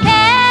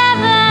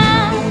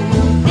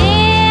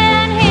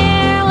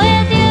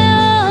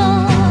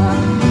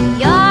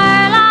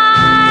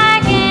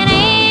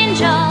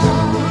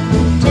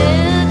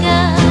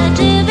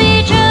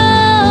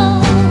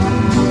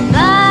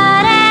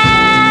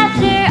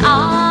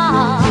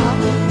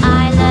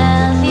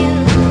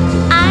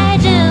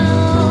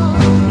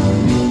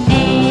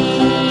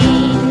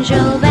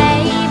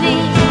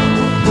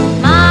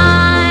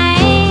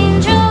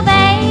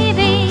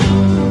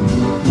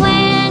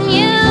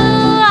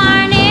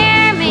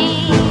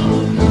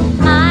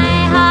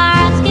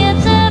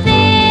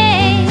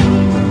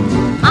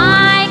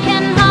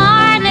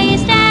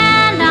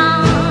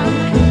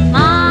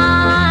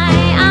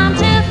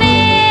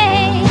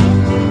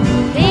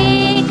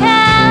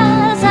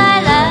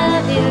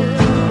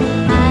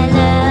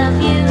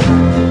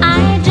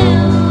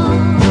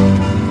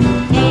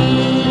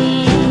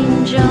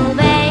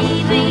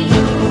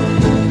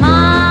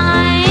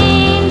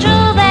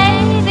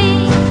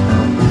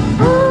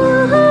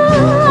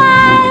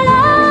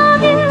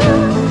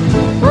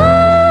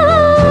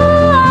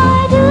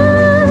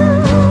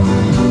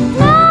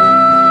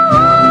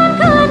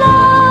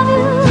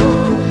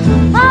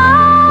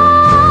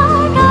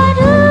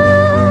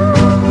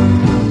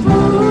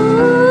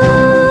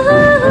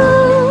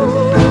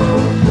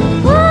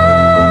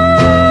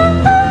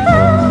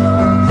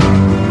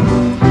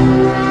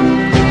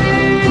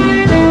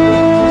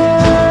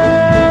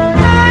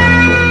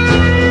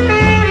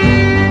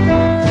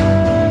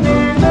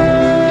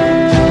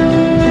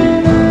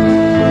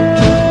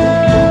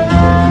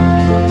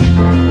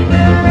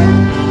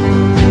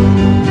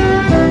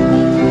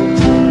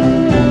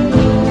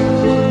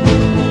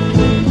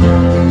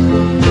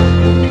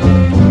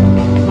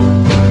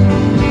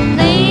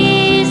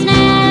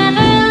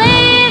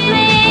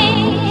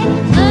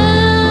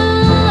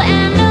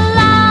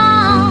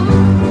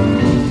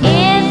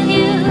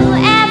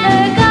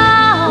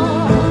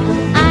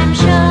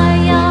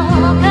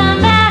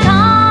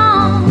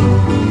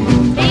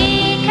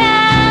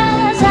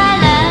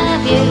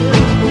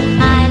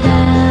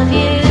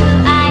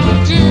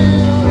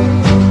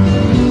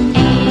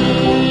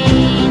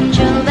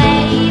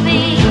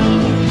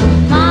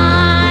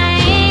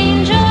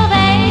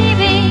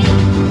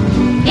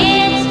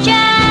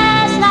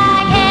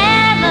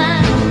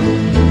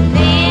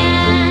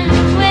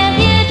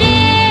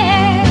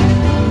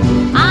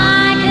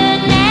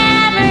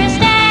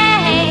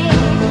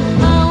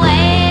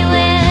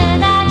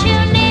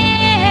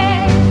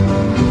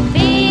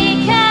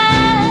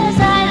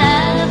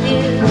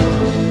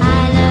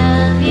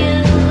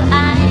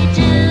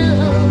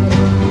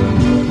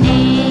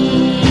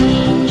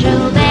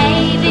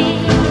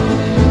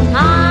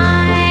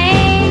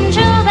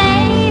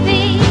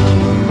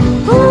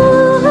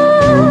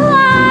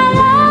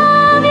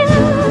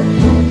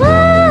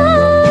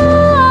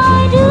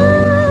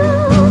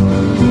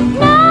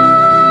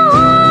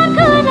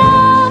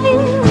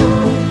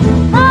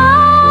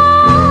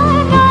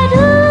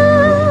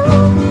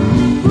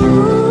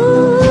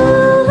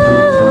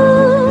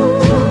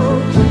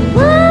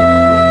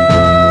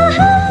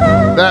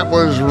That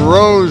was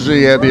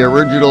Rosie and the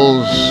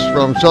Originals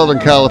from Southern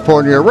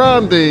California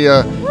around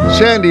the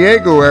San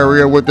Diego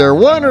area with their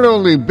one and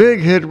only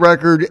big hit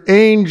record,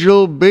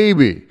 Angel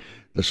Baby.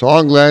 The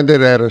song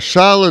landed at a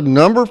solid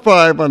number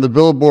 5 on the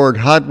Billboard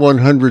Hot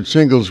 100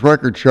 Singles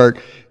Record Chart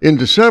in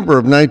December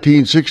of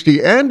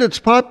 1960, and its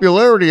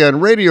popularity on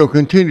radio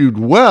continued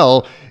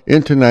well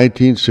into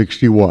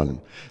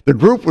 1961. The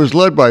group was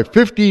led by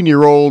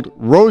 15-year-old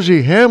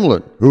Rosie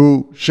Hamlin,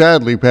 who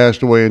sadly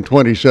passed away in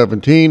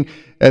 2017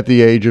 at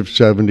the age of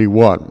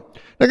 71.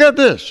 Now get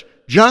this,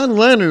 John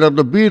Lennon of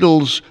the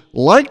Beatles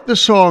liked the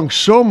song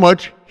so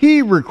much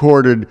he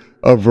recorded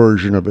a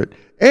version of it.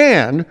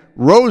 And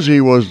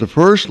Rosie was the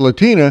first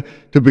Latina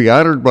to be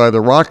honored by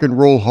the Rock and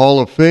Roll Hall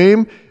of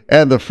Fame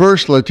and the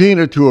first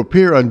Latina to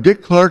appear on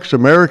Dick Clark's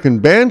American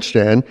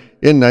Bandstand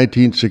in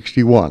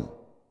 1961.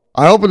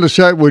 I opened the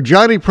set with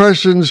Johnny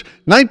Preston's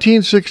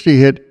 1960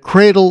 hit,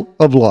 Cradle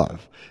of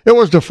Love. It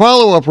was the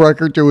follow-up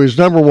record to his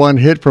number 1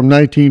 hit from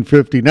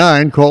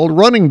 1959 called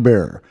Running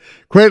Bear.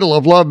 Cradle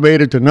of Love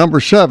made it to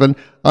number 7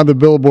 on the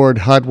Billboard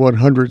Hot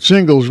 100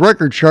 Singles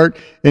Record Chart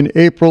in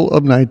April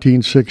of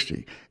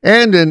 1960.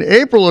 And in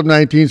April of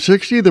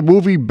 1960, the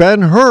movie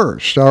Ben-Hur,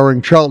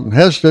 starring Charlton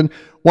Heston,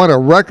 won a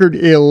record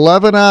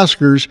 11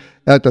 Oscars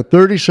at the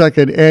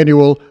 32nd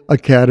Annual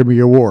Academy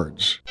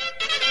Awards.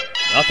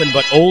 Nothing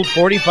but old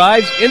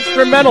 45's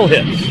instrumental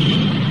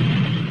hits.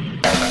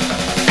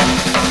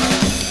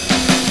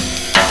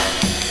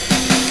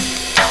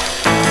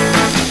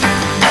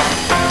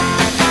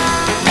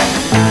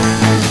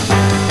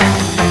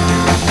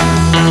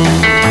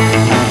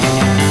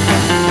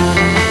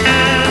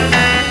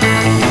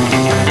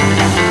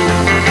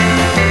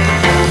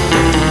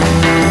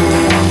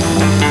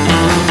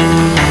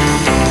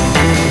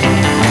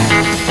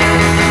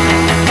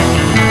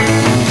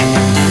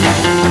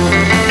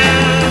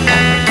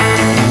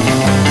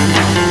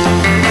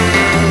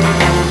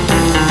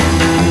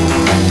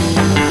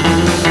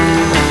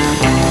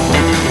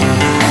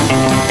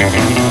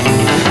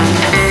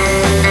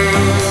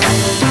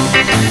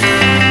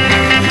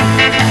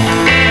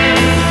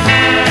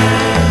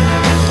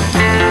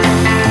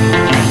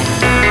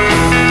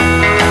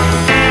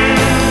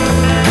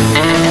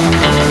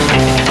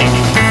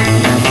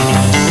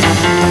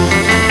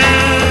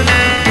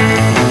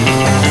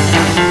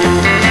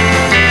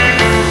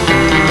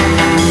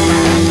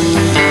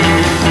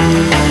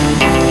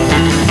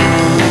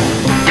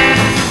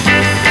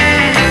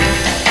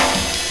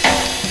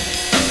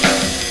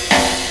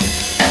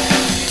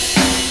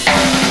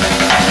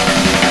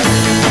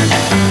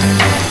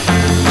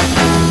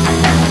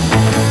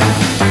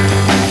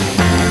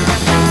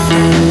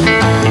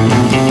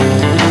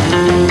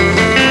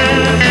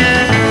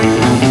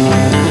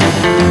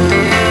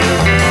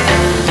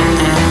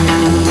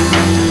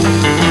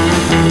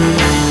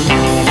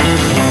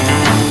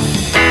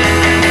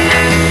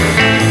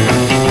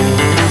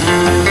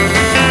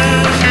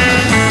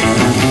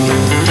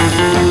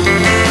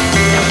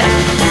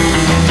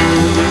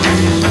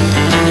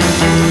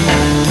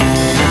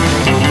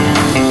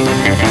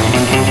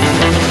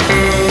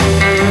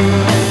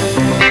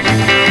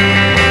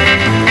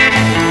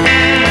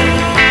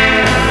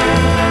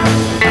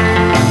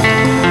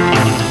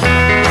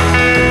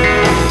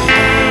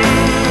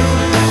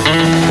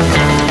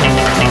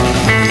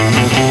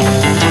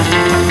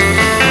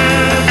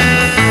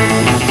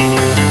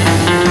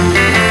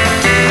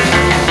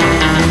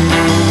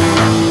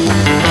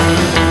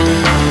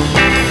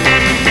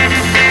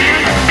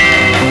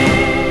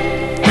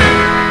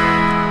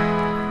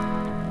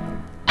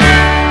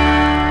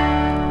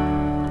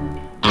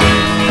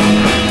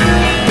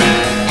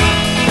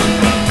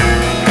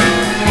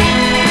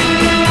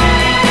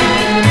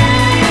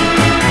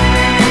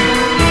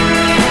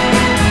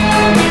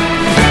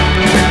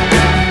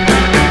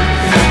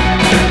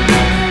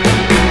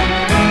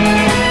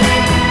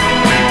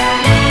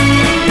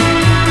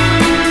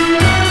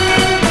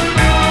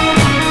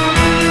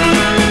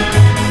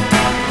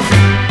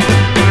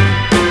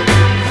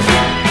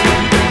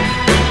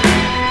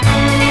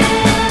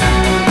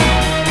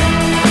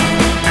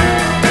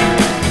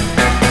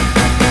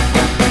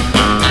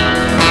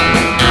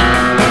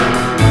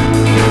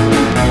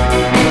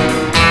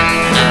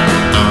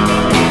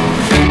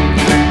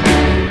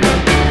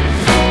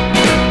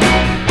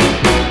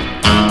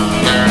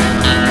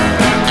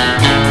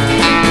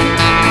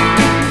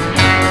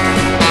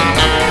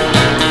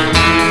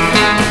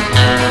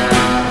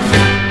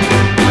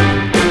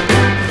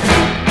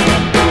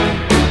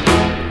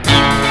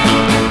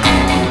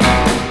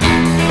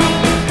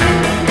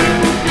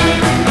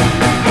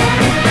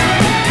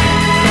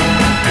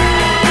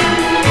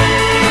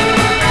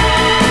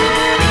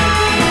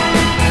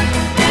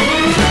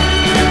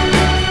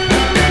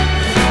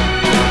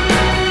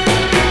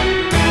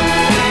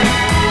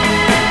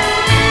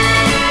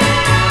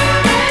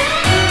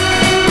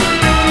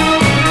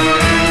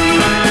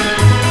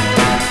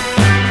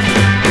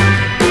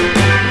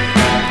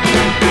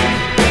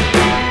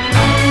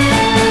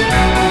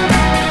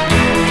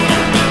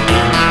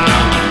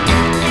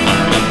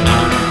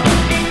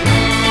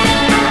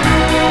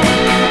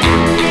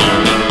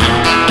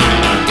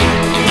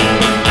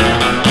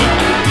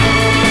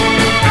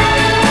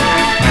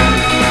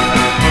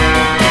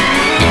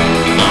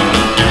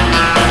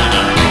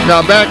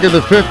 Now, back in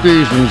the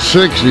 50s and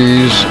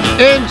 60s,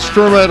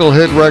 instrumental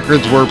hit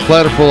records were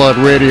plentiful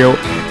on radio,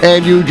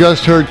 and you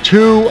just heard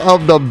two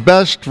of the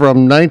best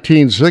from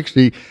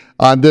 1960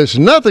 on this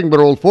Nothing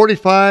But Old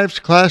 45's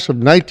Class of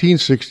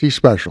 1960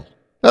 special.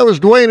 That was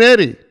Duane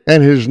Eddy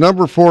and his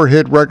number 4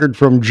 hit record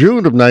from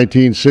June of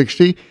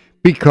 1960,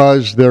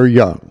 Because They're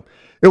Young.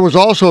 It was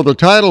also the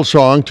title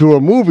song to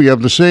a movie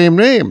of the same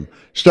name,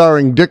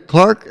 starring Dick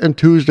Clark and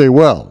Tuesday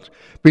Wells.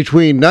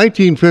 Between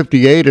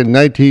 1958 and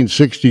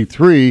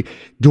 1963,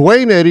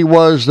 Duane Eddy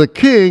was the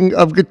king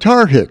of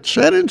guitar hits,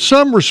 and in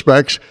some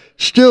respects,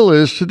 still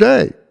is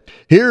today.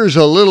 Here's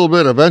a little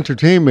bit of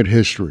entertainment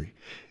history.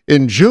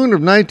 In June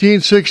of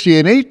 1960,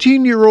 an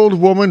 18-year-old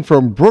woman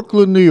from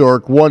Brooklyn, New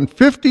York, won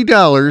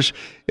 $50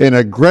 in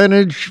a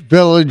Greenwich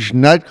Village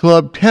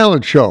nightclub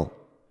talent show.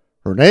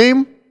 Her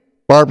name?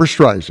 Barbra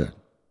Streisand.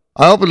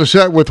 I opened the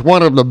set with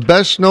one of the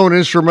best-known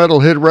instrumental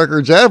hit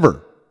records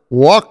ever,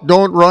 Walk,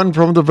 Don't Run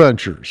from the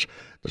Ventures.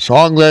 The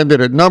song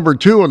landed at number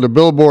 2 on the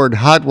Billboard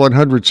Hot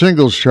 100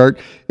 Singles chart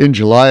in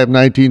July of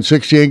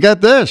 1960. And get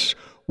this,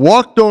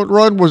 Walk, Don't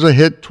Run was a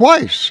hit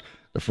twice,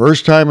 the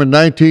first time in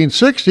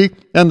 1960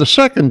 and the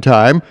second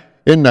time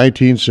in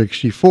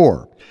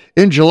 1964.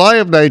 In July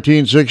of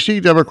 1960,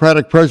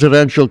 Democratic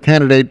presidential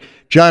candidate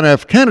John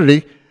F.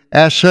 Kennedy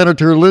asked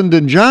Senator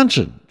Lyndon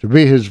Johnson to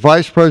be his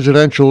vice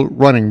presidential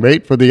running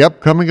mate for the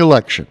upcoming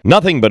election.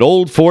 Nothing but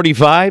old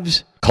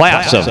 45s,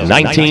 Class of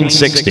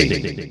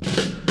 1960.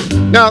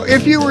 Now,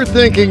 if you were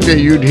thinking that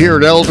you'd hear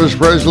an Elvis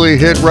Presley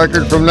hit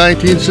record from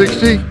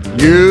 1960,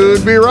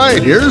 you'd be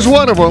right. Here's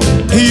one of them.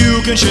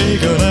 You can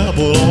shake an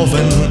apple off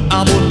an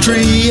apple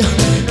tree.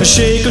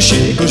 Shake a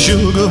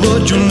sugar,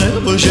 but you'll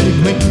never shake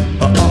me.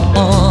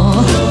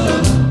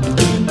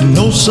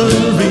 No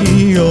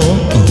sirree.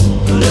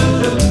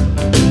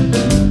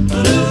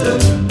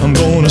 I'm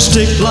gonna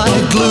stick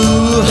like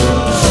glue.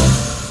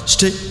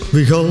 Stick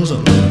because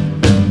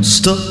I'm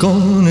stuck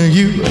on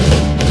you.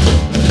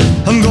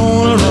 I'm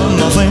gonna run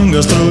my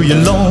fingers through your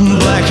long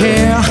black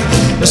hair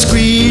and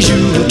squeeze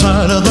you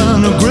tighter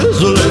than a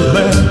grizzly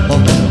bear.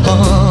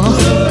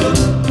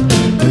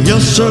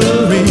 Yes,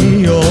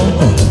 sirree.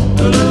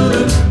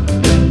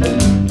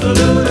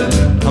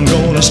 I'm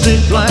gonna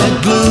stick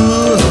like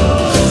glue.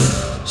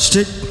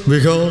 Stick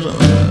because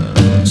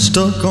I'm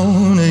stuck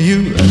on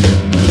you.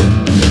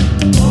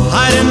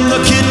 Hide in the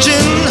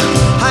kitchen,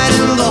 hide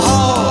in the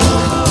hall.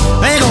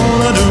 Ain't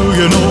gonna do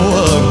you no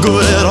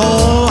good at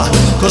all.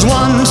 'Cause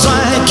once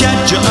I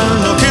catch you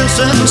and the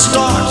kissing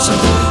starts,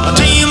 a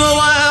team of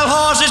wild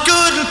horses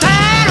couldn't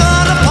tear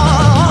us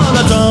apart.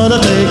 I try to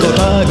take a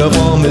tiger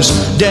from his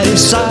daddy's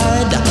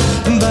side,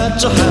 and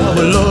that's how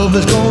love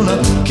is gonna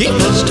keep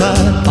us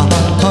tied.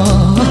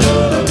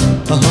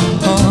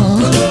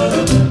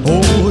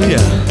 Oh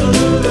yeah.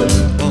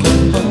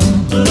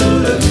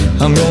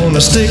 I'm gonna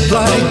stick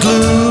like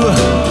glue.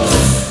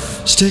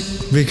 Stick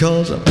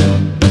because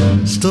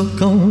I'm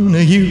stuck on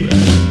you.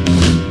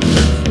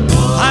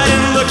 Hide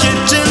in the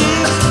kitchen,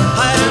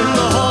 hide in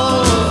the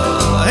hall.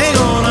 Ain't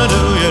gonna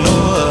do you no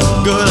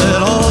good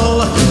at all.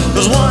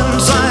 'Cause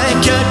once I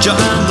catch you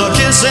and the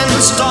kissing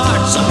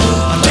starts, a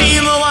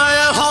team of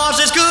wild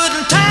horses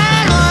couldn't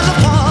tear us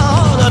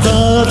apart. I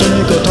try to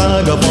take a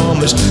tiger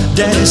from his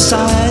daddy's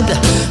side,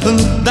 and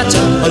that's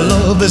how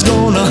love is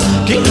gonna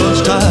keep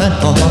us tied.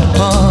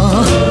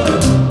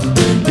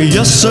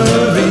 Yes,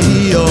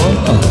 sirree.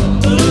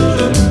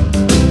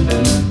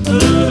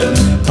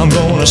 I'm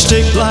gonna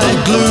stick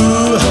like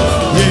glue,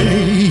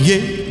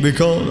 yeah,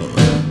 because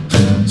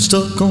I'm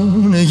stuck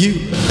on you.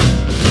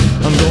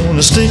 I'm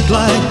gonna stick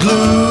like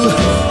glue,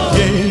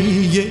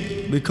 yeah,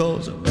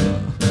 because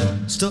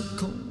I'm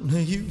stuck on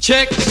you.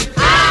 Chicks,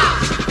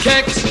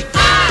 kicks,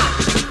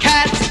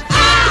 cats,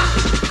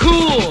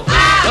 cool,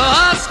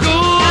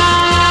 school.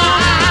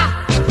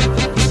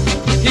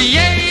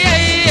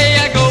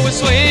 Yeah, I go with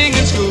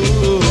swingin'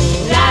 school.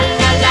 La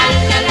la la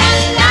la la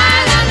la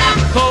la la.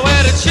 For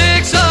where the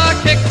chicks are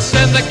kicks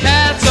and the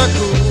cats are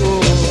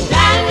cool.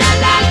 La la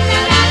la la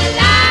la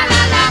la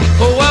la la.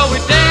 Oh well, we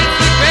dance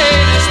the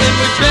greatest and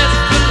we dress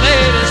the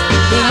latest.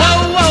 Whoa,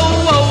 whoa,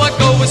 whoa, I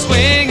go with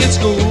swingin'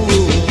 school.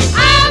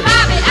 Oh,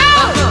 Bobby,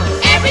 oh,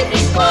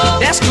 everything's cool.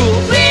 That's cool.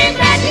 We're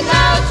glad to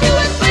go to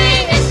a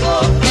swinging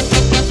school.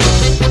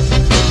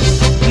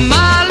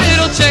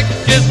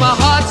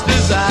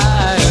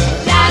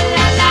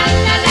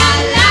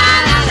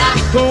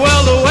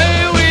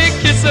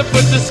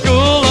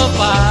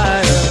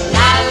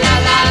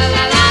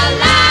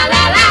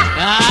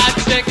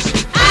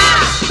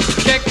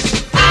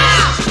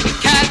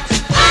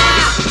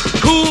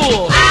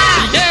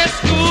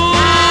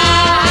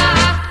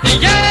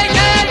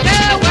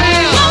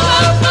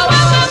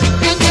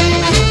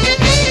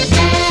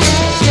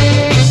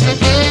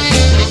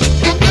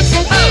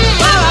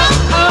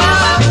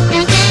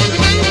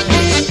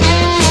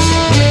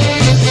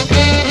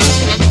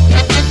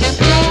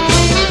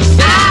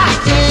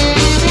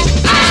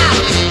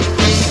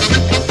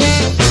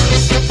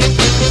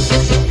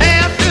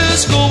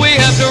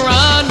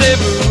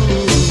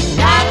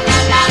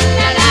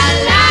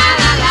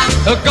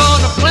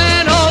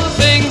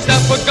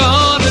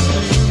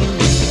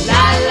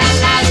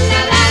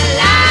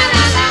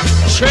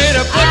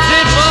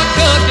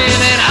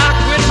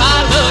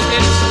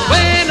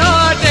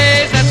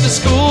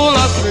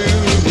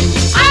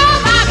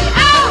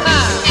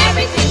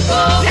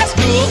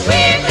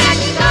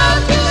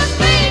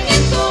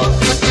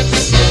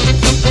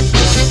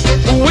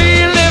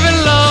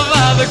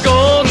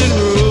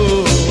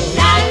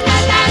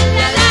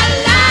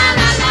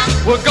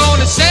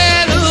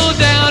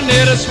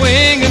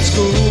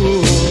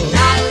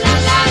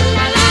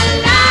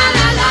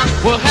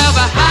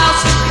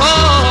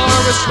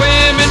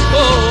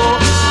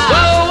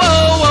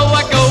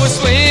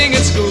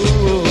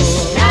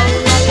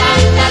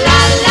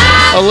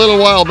 little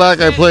while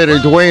back, I played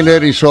a Duane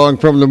Eddy song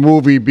from the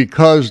movie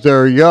Because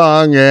They're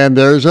Young, and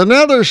there's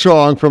another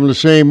song from the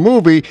same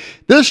movie,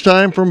 this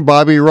time from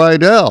Bobby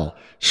Rydell.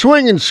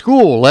 Swingin'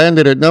 School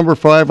landed at number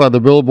 5 on the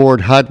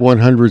Billboard Hot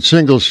 100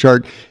 singles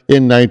chart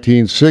in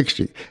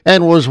 1960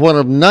 and was one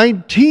of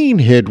 19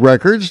 hit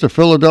records the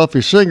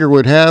Philadelphia singer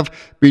would have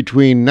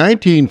between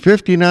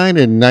 1959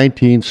 and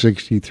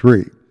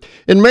 1963.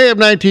 In May of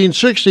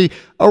 1960,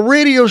 a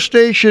radio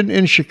station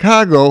in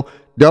Chicago,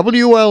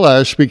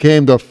 WLS,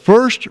 became the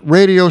first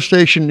radio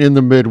station in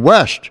the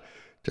Midwest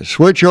to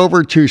switch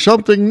over to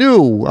something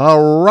new,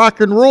 a rock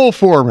and roll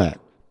format.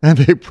 And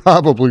they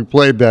probably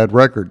played that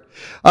record.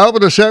 I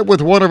opened a set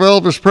with one of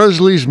Elvis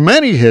Presley's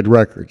many hit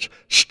records,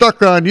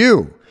 Stuck on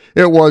You.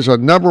 It was a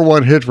number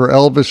 1 hit for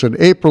Elvis in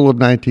April of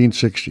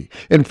 1960.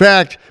 In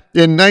fact,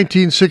 in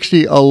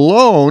 1960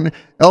 alone,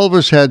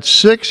 Elvis had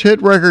 6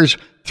 hit records,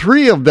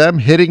 3 of them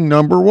hitting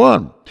number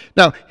 1.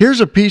 Now,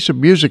 here's a piece of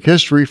music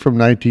history from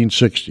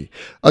 1960.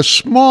 A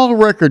small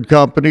record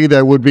company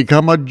that would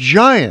become a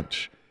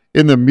giant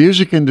in the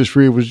music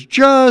industry was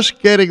just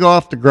getting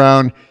off the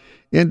ground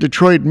in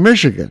Detroit,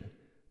 Michigan.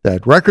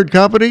 That record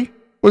company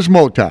was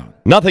Motown.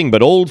 Nothing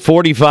but old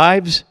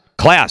 45s,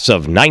 class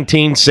of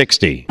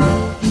 1960.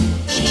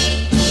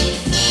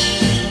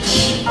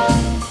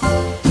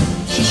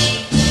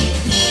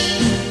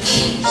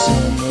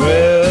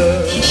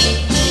 Somewhere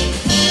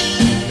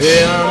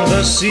beyond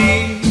the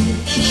sea,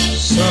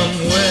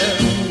 somewhere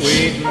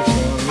waiting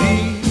for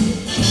me,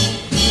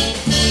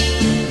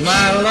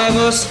 my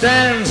lover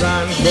stands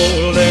on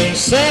golden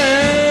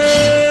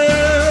sands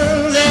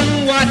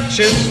and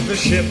watches the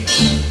ships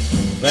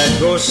that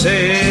go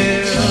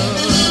sailing.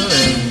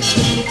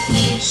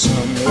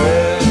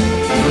 Somewhere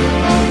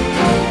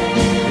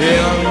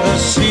beyond the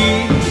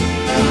sea,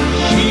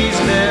 she's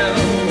there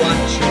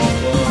watching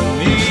for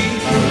me.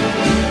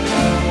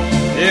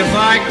 If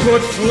I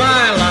could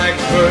fly like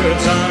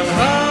birds on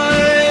high,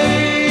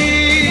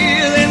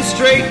 then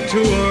straight to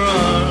her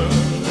arms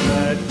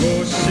I'd go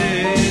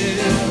sailing.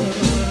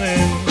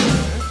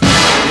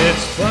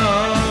 It's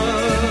far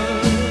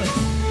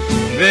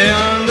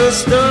beyond the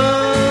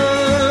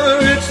star,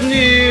 it's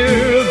near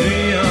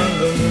beyond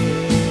the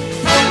moon.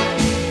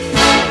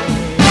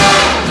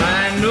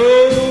 I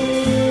know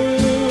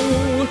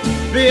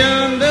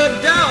beyond a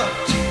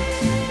doubt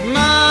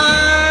my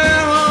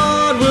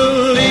heart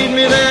will lead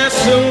me there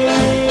soon.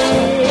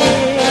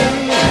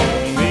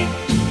 Meet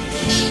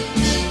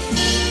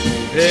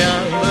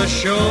beyond the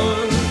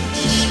shore,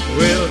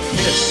 we'll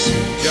kiss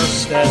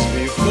just as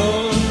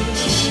before.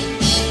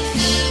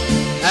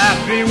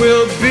 Happy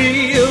we'll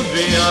be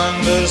beyond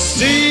the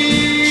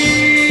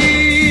sea,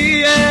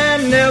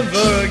 and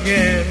never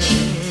again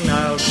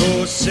I'll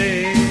go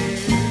sailing.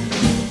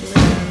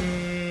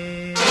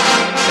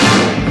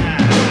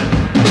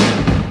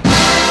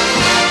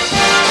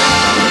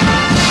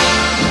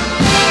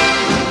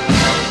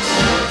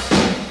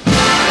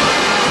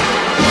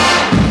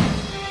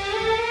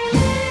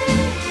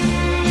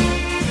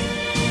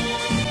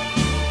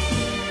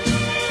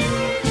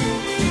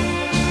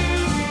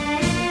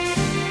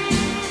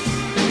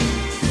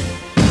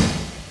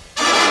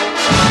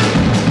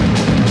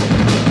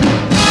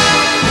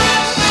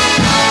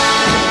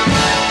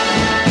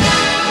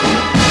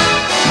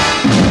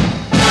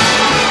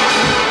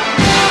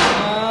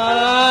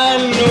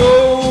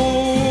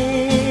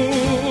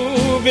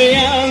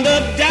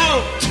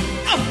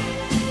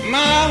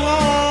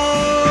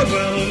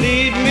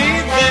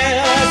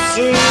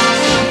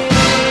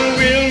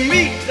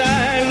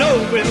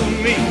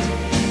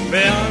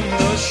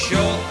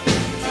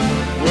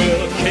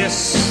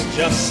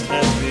 Just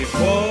as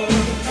before,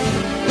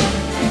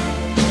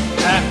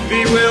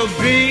 happy we'll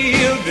be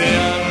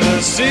beyond the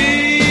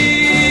sea,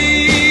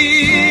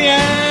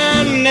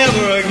 and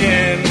never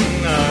again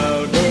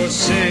I'll go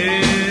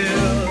sailing.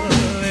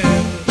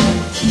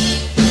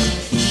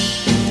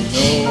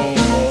 No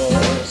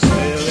more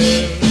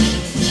sailing,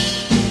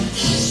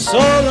 so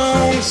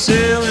long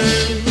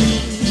sailing,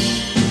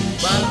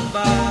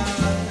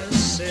 bye-bye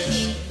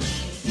sailing.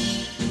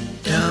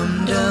 Dum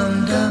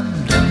dum dum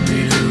dum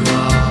doo ah.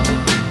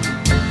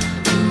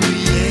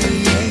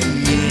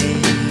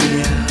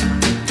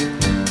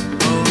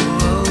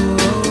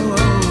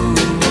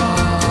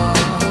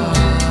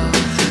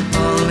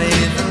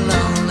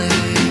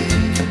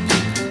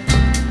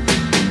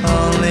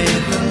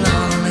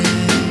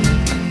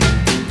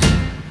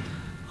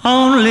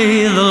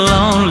 Only the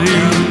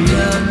lonely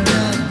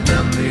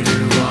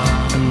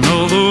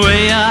know the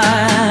way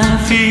I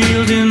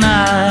feel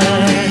tonight.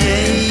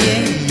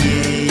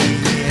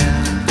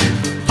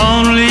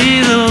 Only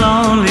the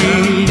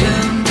lonely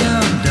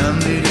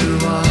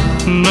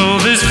know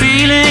this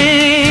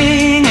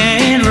feeling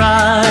ain't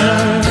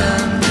right.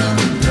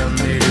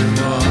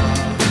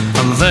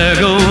 And there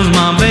goes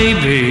my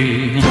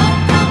baby,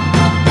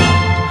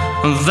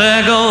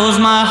 there goes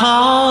my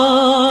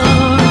heart.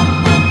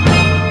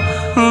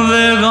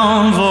 They're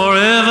gone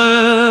forever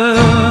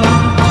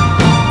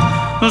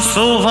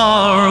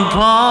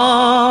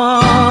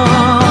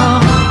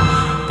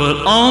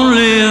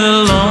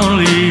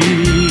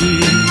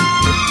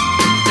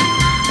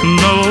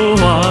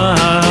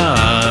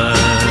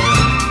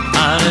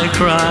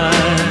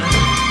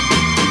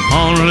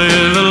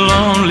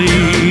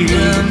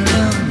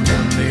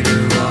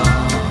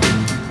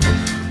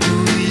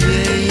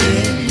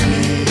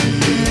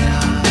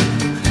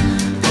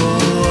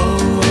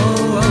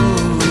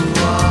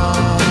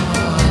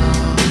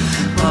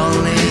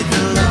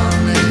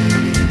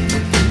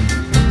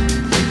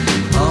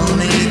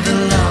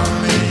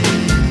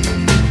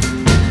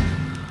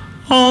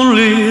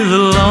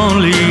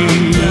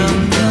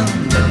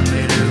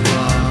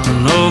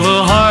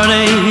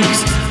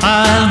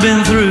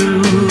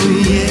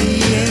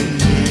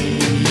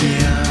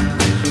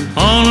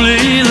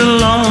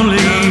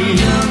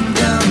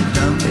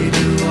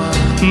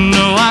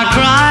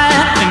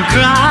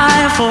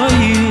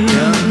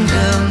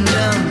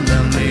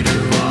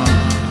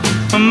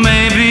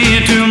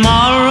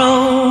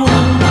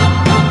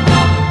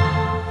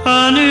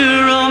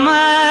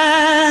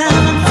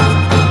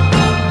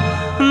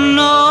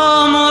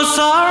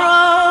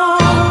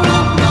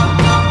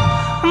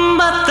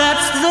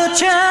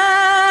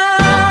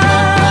chance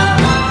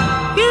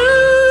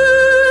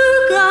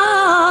you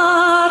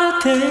gotta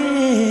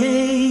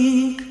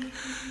take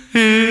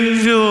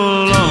If you're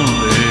lonely,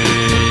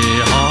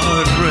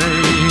 heartbreak,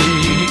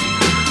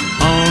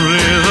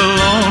 only the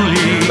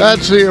lonely.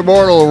 That's the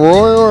immortal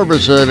Roy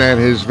Orbison and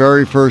his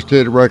very first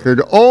hit record,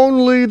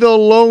 Only the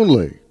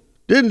Lonely.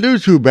 Didn't do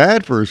too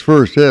bad for his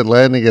first hit,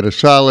 landing at a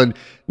solid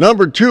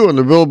number 2 on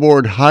the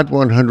Billboard Hot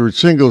 100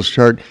 Singles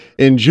Chart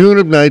in June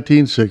of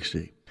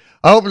 1960.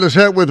 I opened the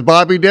set with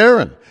Bobby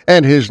Darin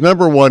and his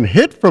number 1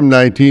 hit from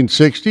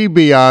 1960,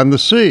 Beyond the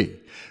Sea.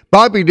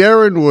 Bobby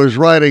Darin was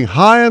riding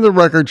high on the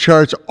record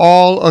charts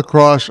all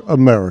across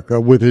America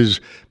with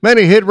his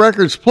many hit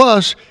records,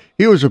 plus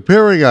he was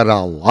appearing on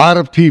a lot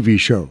of TV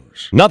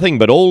shows. Nothing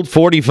but old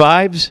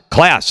 45s,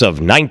 class of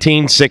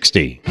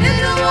 1960.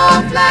 Little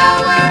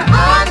wallflower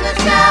on the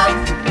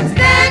shelf,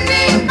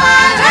 standing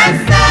by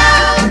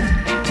herself.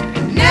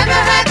 Never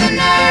had the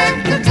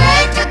nerve to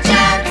take a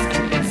chance,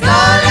 so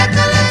let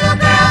the little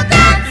girl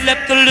dance.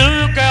 Let the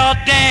little girl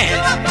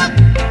dance.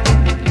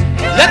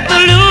 Let the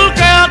little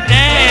girl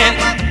dance.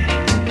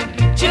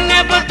 She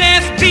never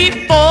danced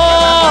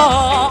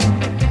before,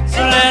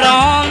 so let her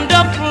on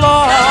the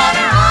floor.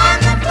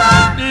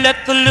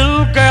 Let the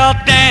little girl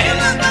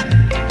dance.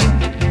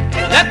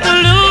 Let the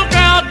little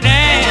girl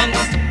dance.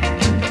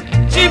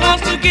 She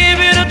wants to give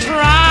it a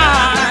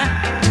try,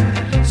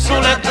 so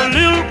let the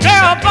little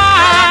girl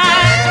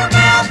by.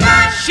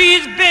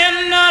 She's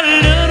been a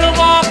little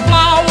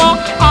wallflower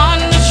on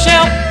the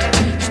shelf,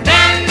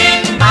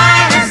 standing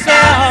by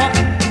herself.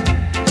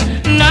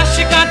 Now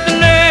she got the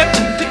nerve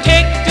to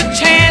take the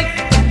chance,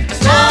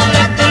 so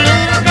let the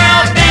little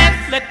girl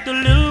dance. Let the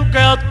little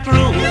girl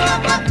through.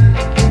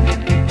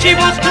 She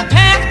wants to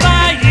pass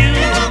by you,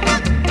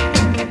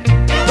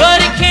 but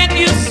can't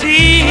you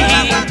see?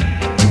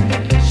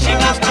 She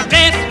wants to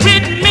dance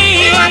with me.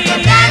 She wants to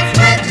dance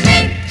with me.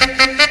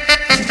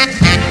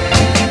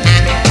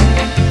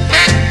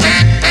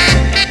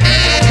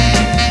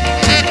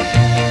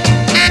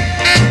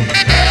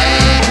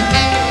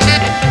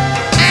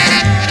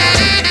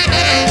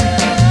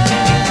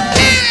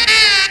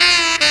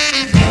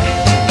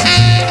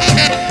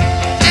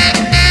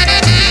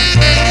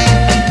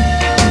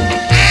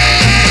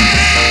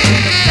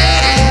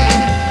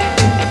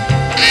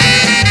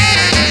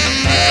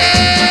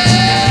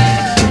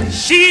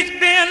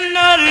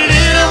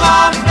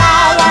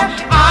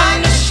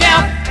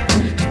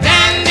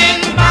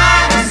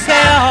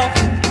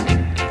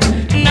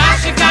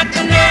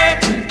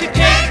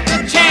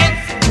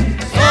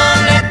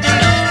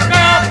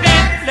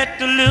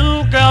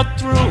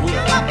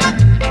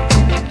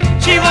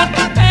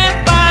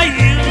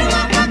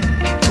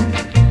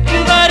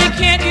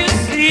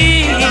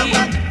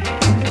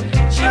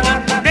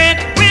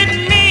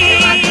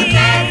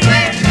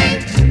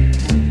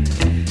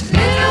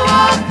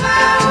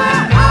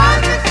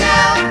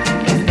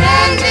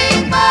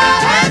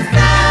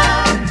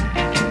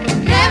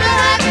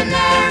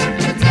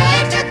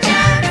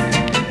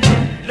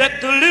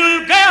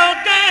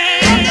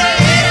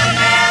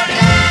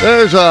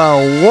 There's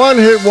a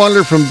one-hit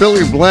wonder from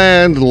Billy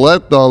Bland,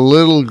 Let the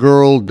Little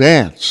Girl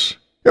Dance.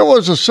 It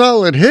was a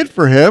solid hit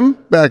for him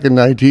back in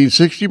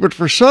 1960, but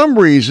for some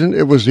reason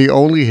it was the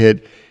only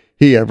hit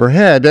he ever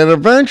had, and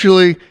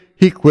eventually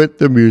he quit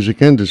the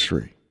music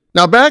industry.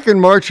 Now, back in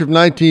March of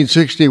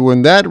 1960,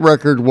 when that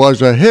record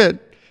was a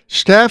hit,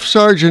 Staff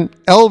Sergeant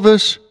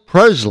Elvis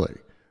Presley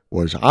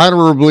was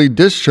honorably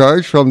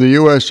discharged from the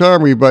U.S.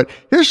 Army, but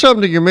here's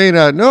something you may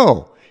not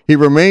know. He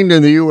remained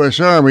in the U.S.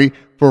 Army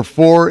for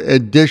 4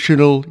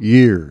 additional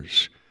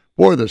years.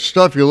 Boy, the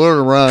stuff you learn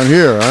around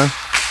here, huh?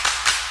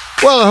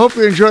 Well, I hope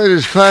you enjoyed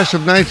this class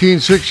of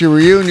 1960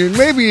 reunion.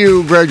 Maybe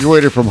you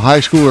graduated from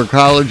high school or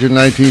college in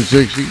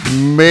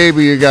 1960.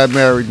 Maybe you got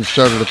married and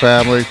started a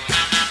family.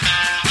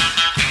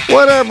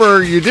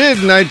 Whatever you did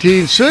in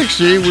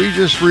 1960, we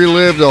just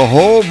relived a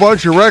whole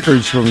bunch of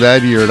records from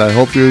that year, and I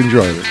hope you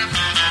enjoyed it.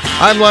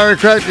 I'm Larry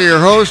Crackney,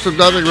 your host of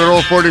Nothing But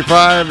Old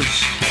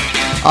 45s.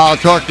 I'll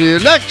talk to you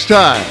next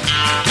time.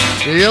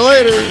 See you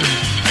later.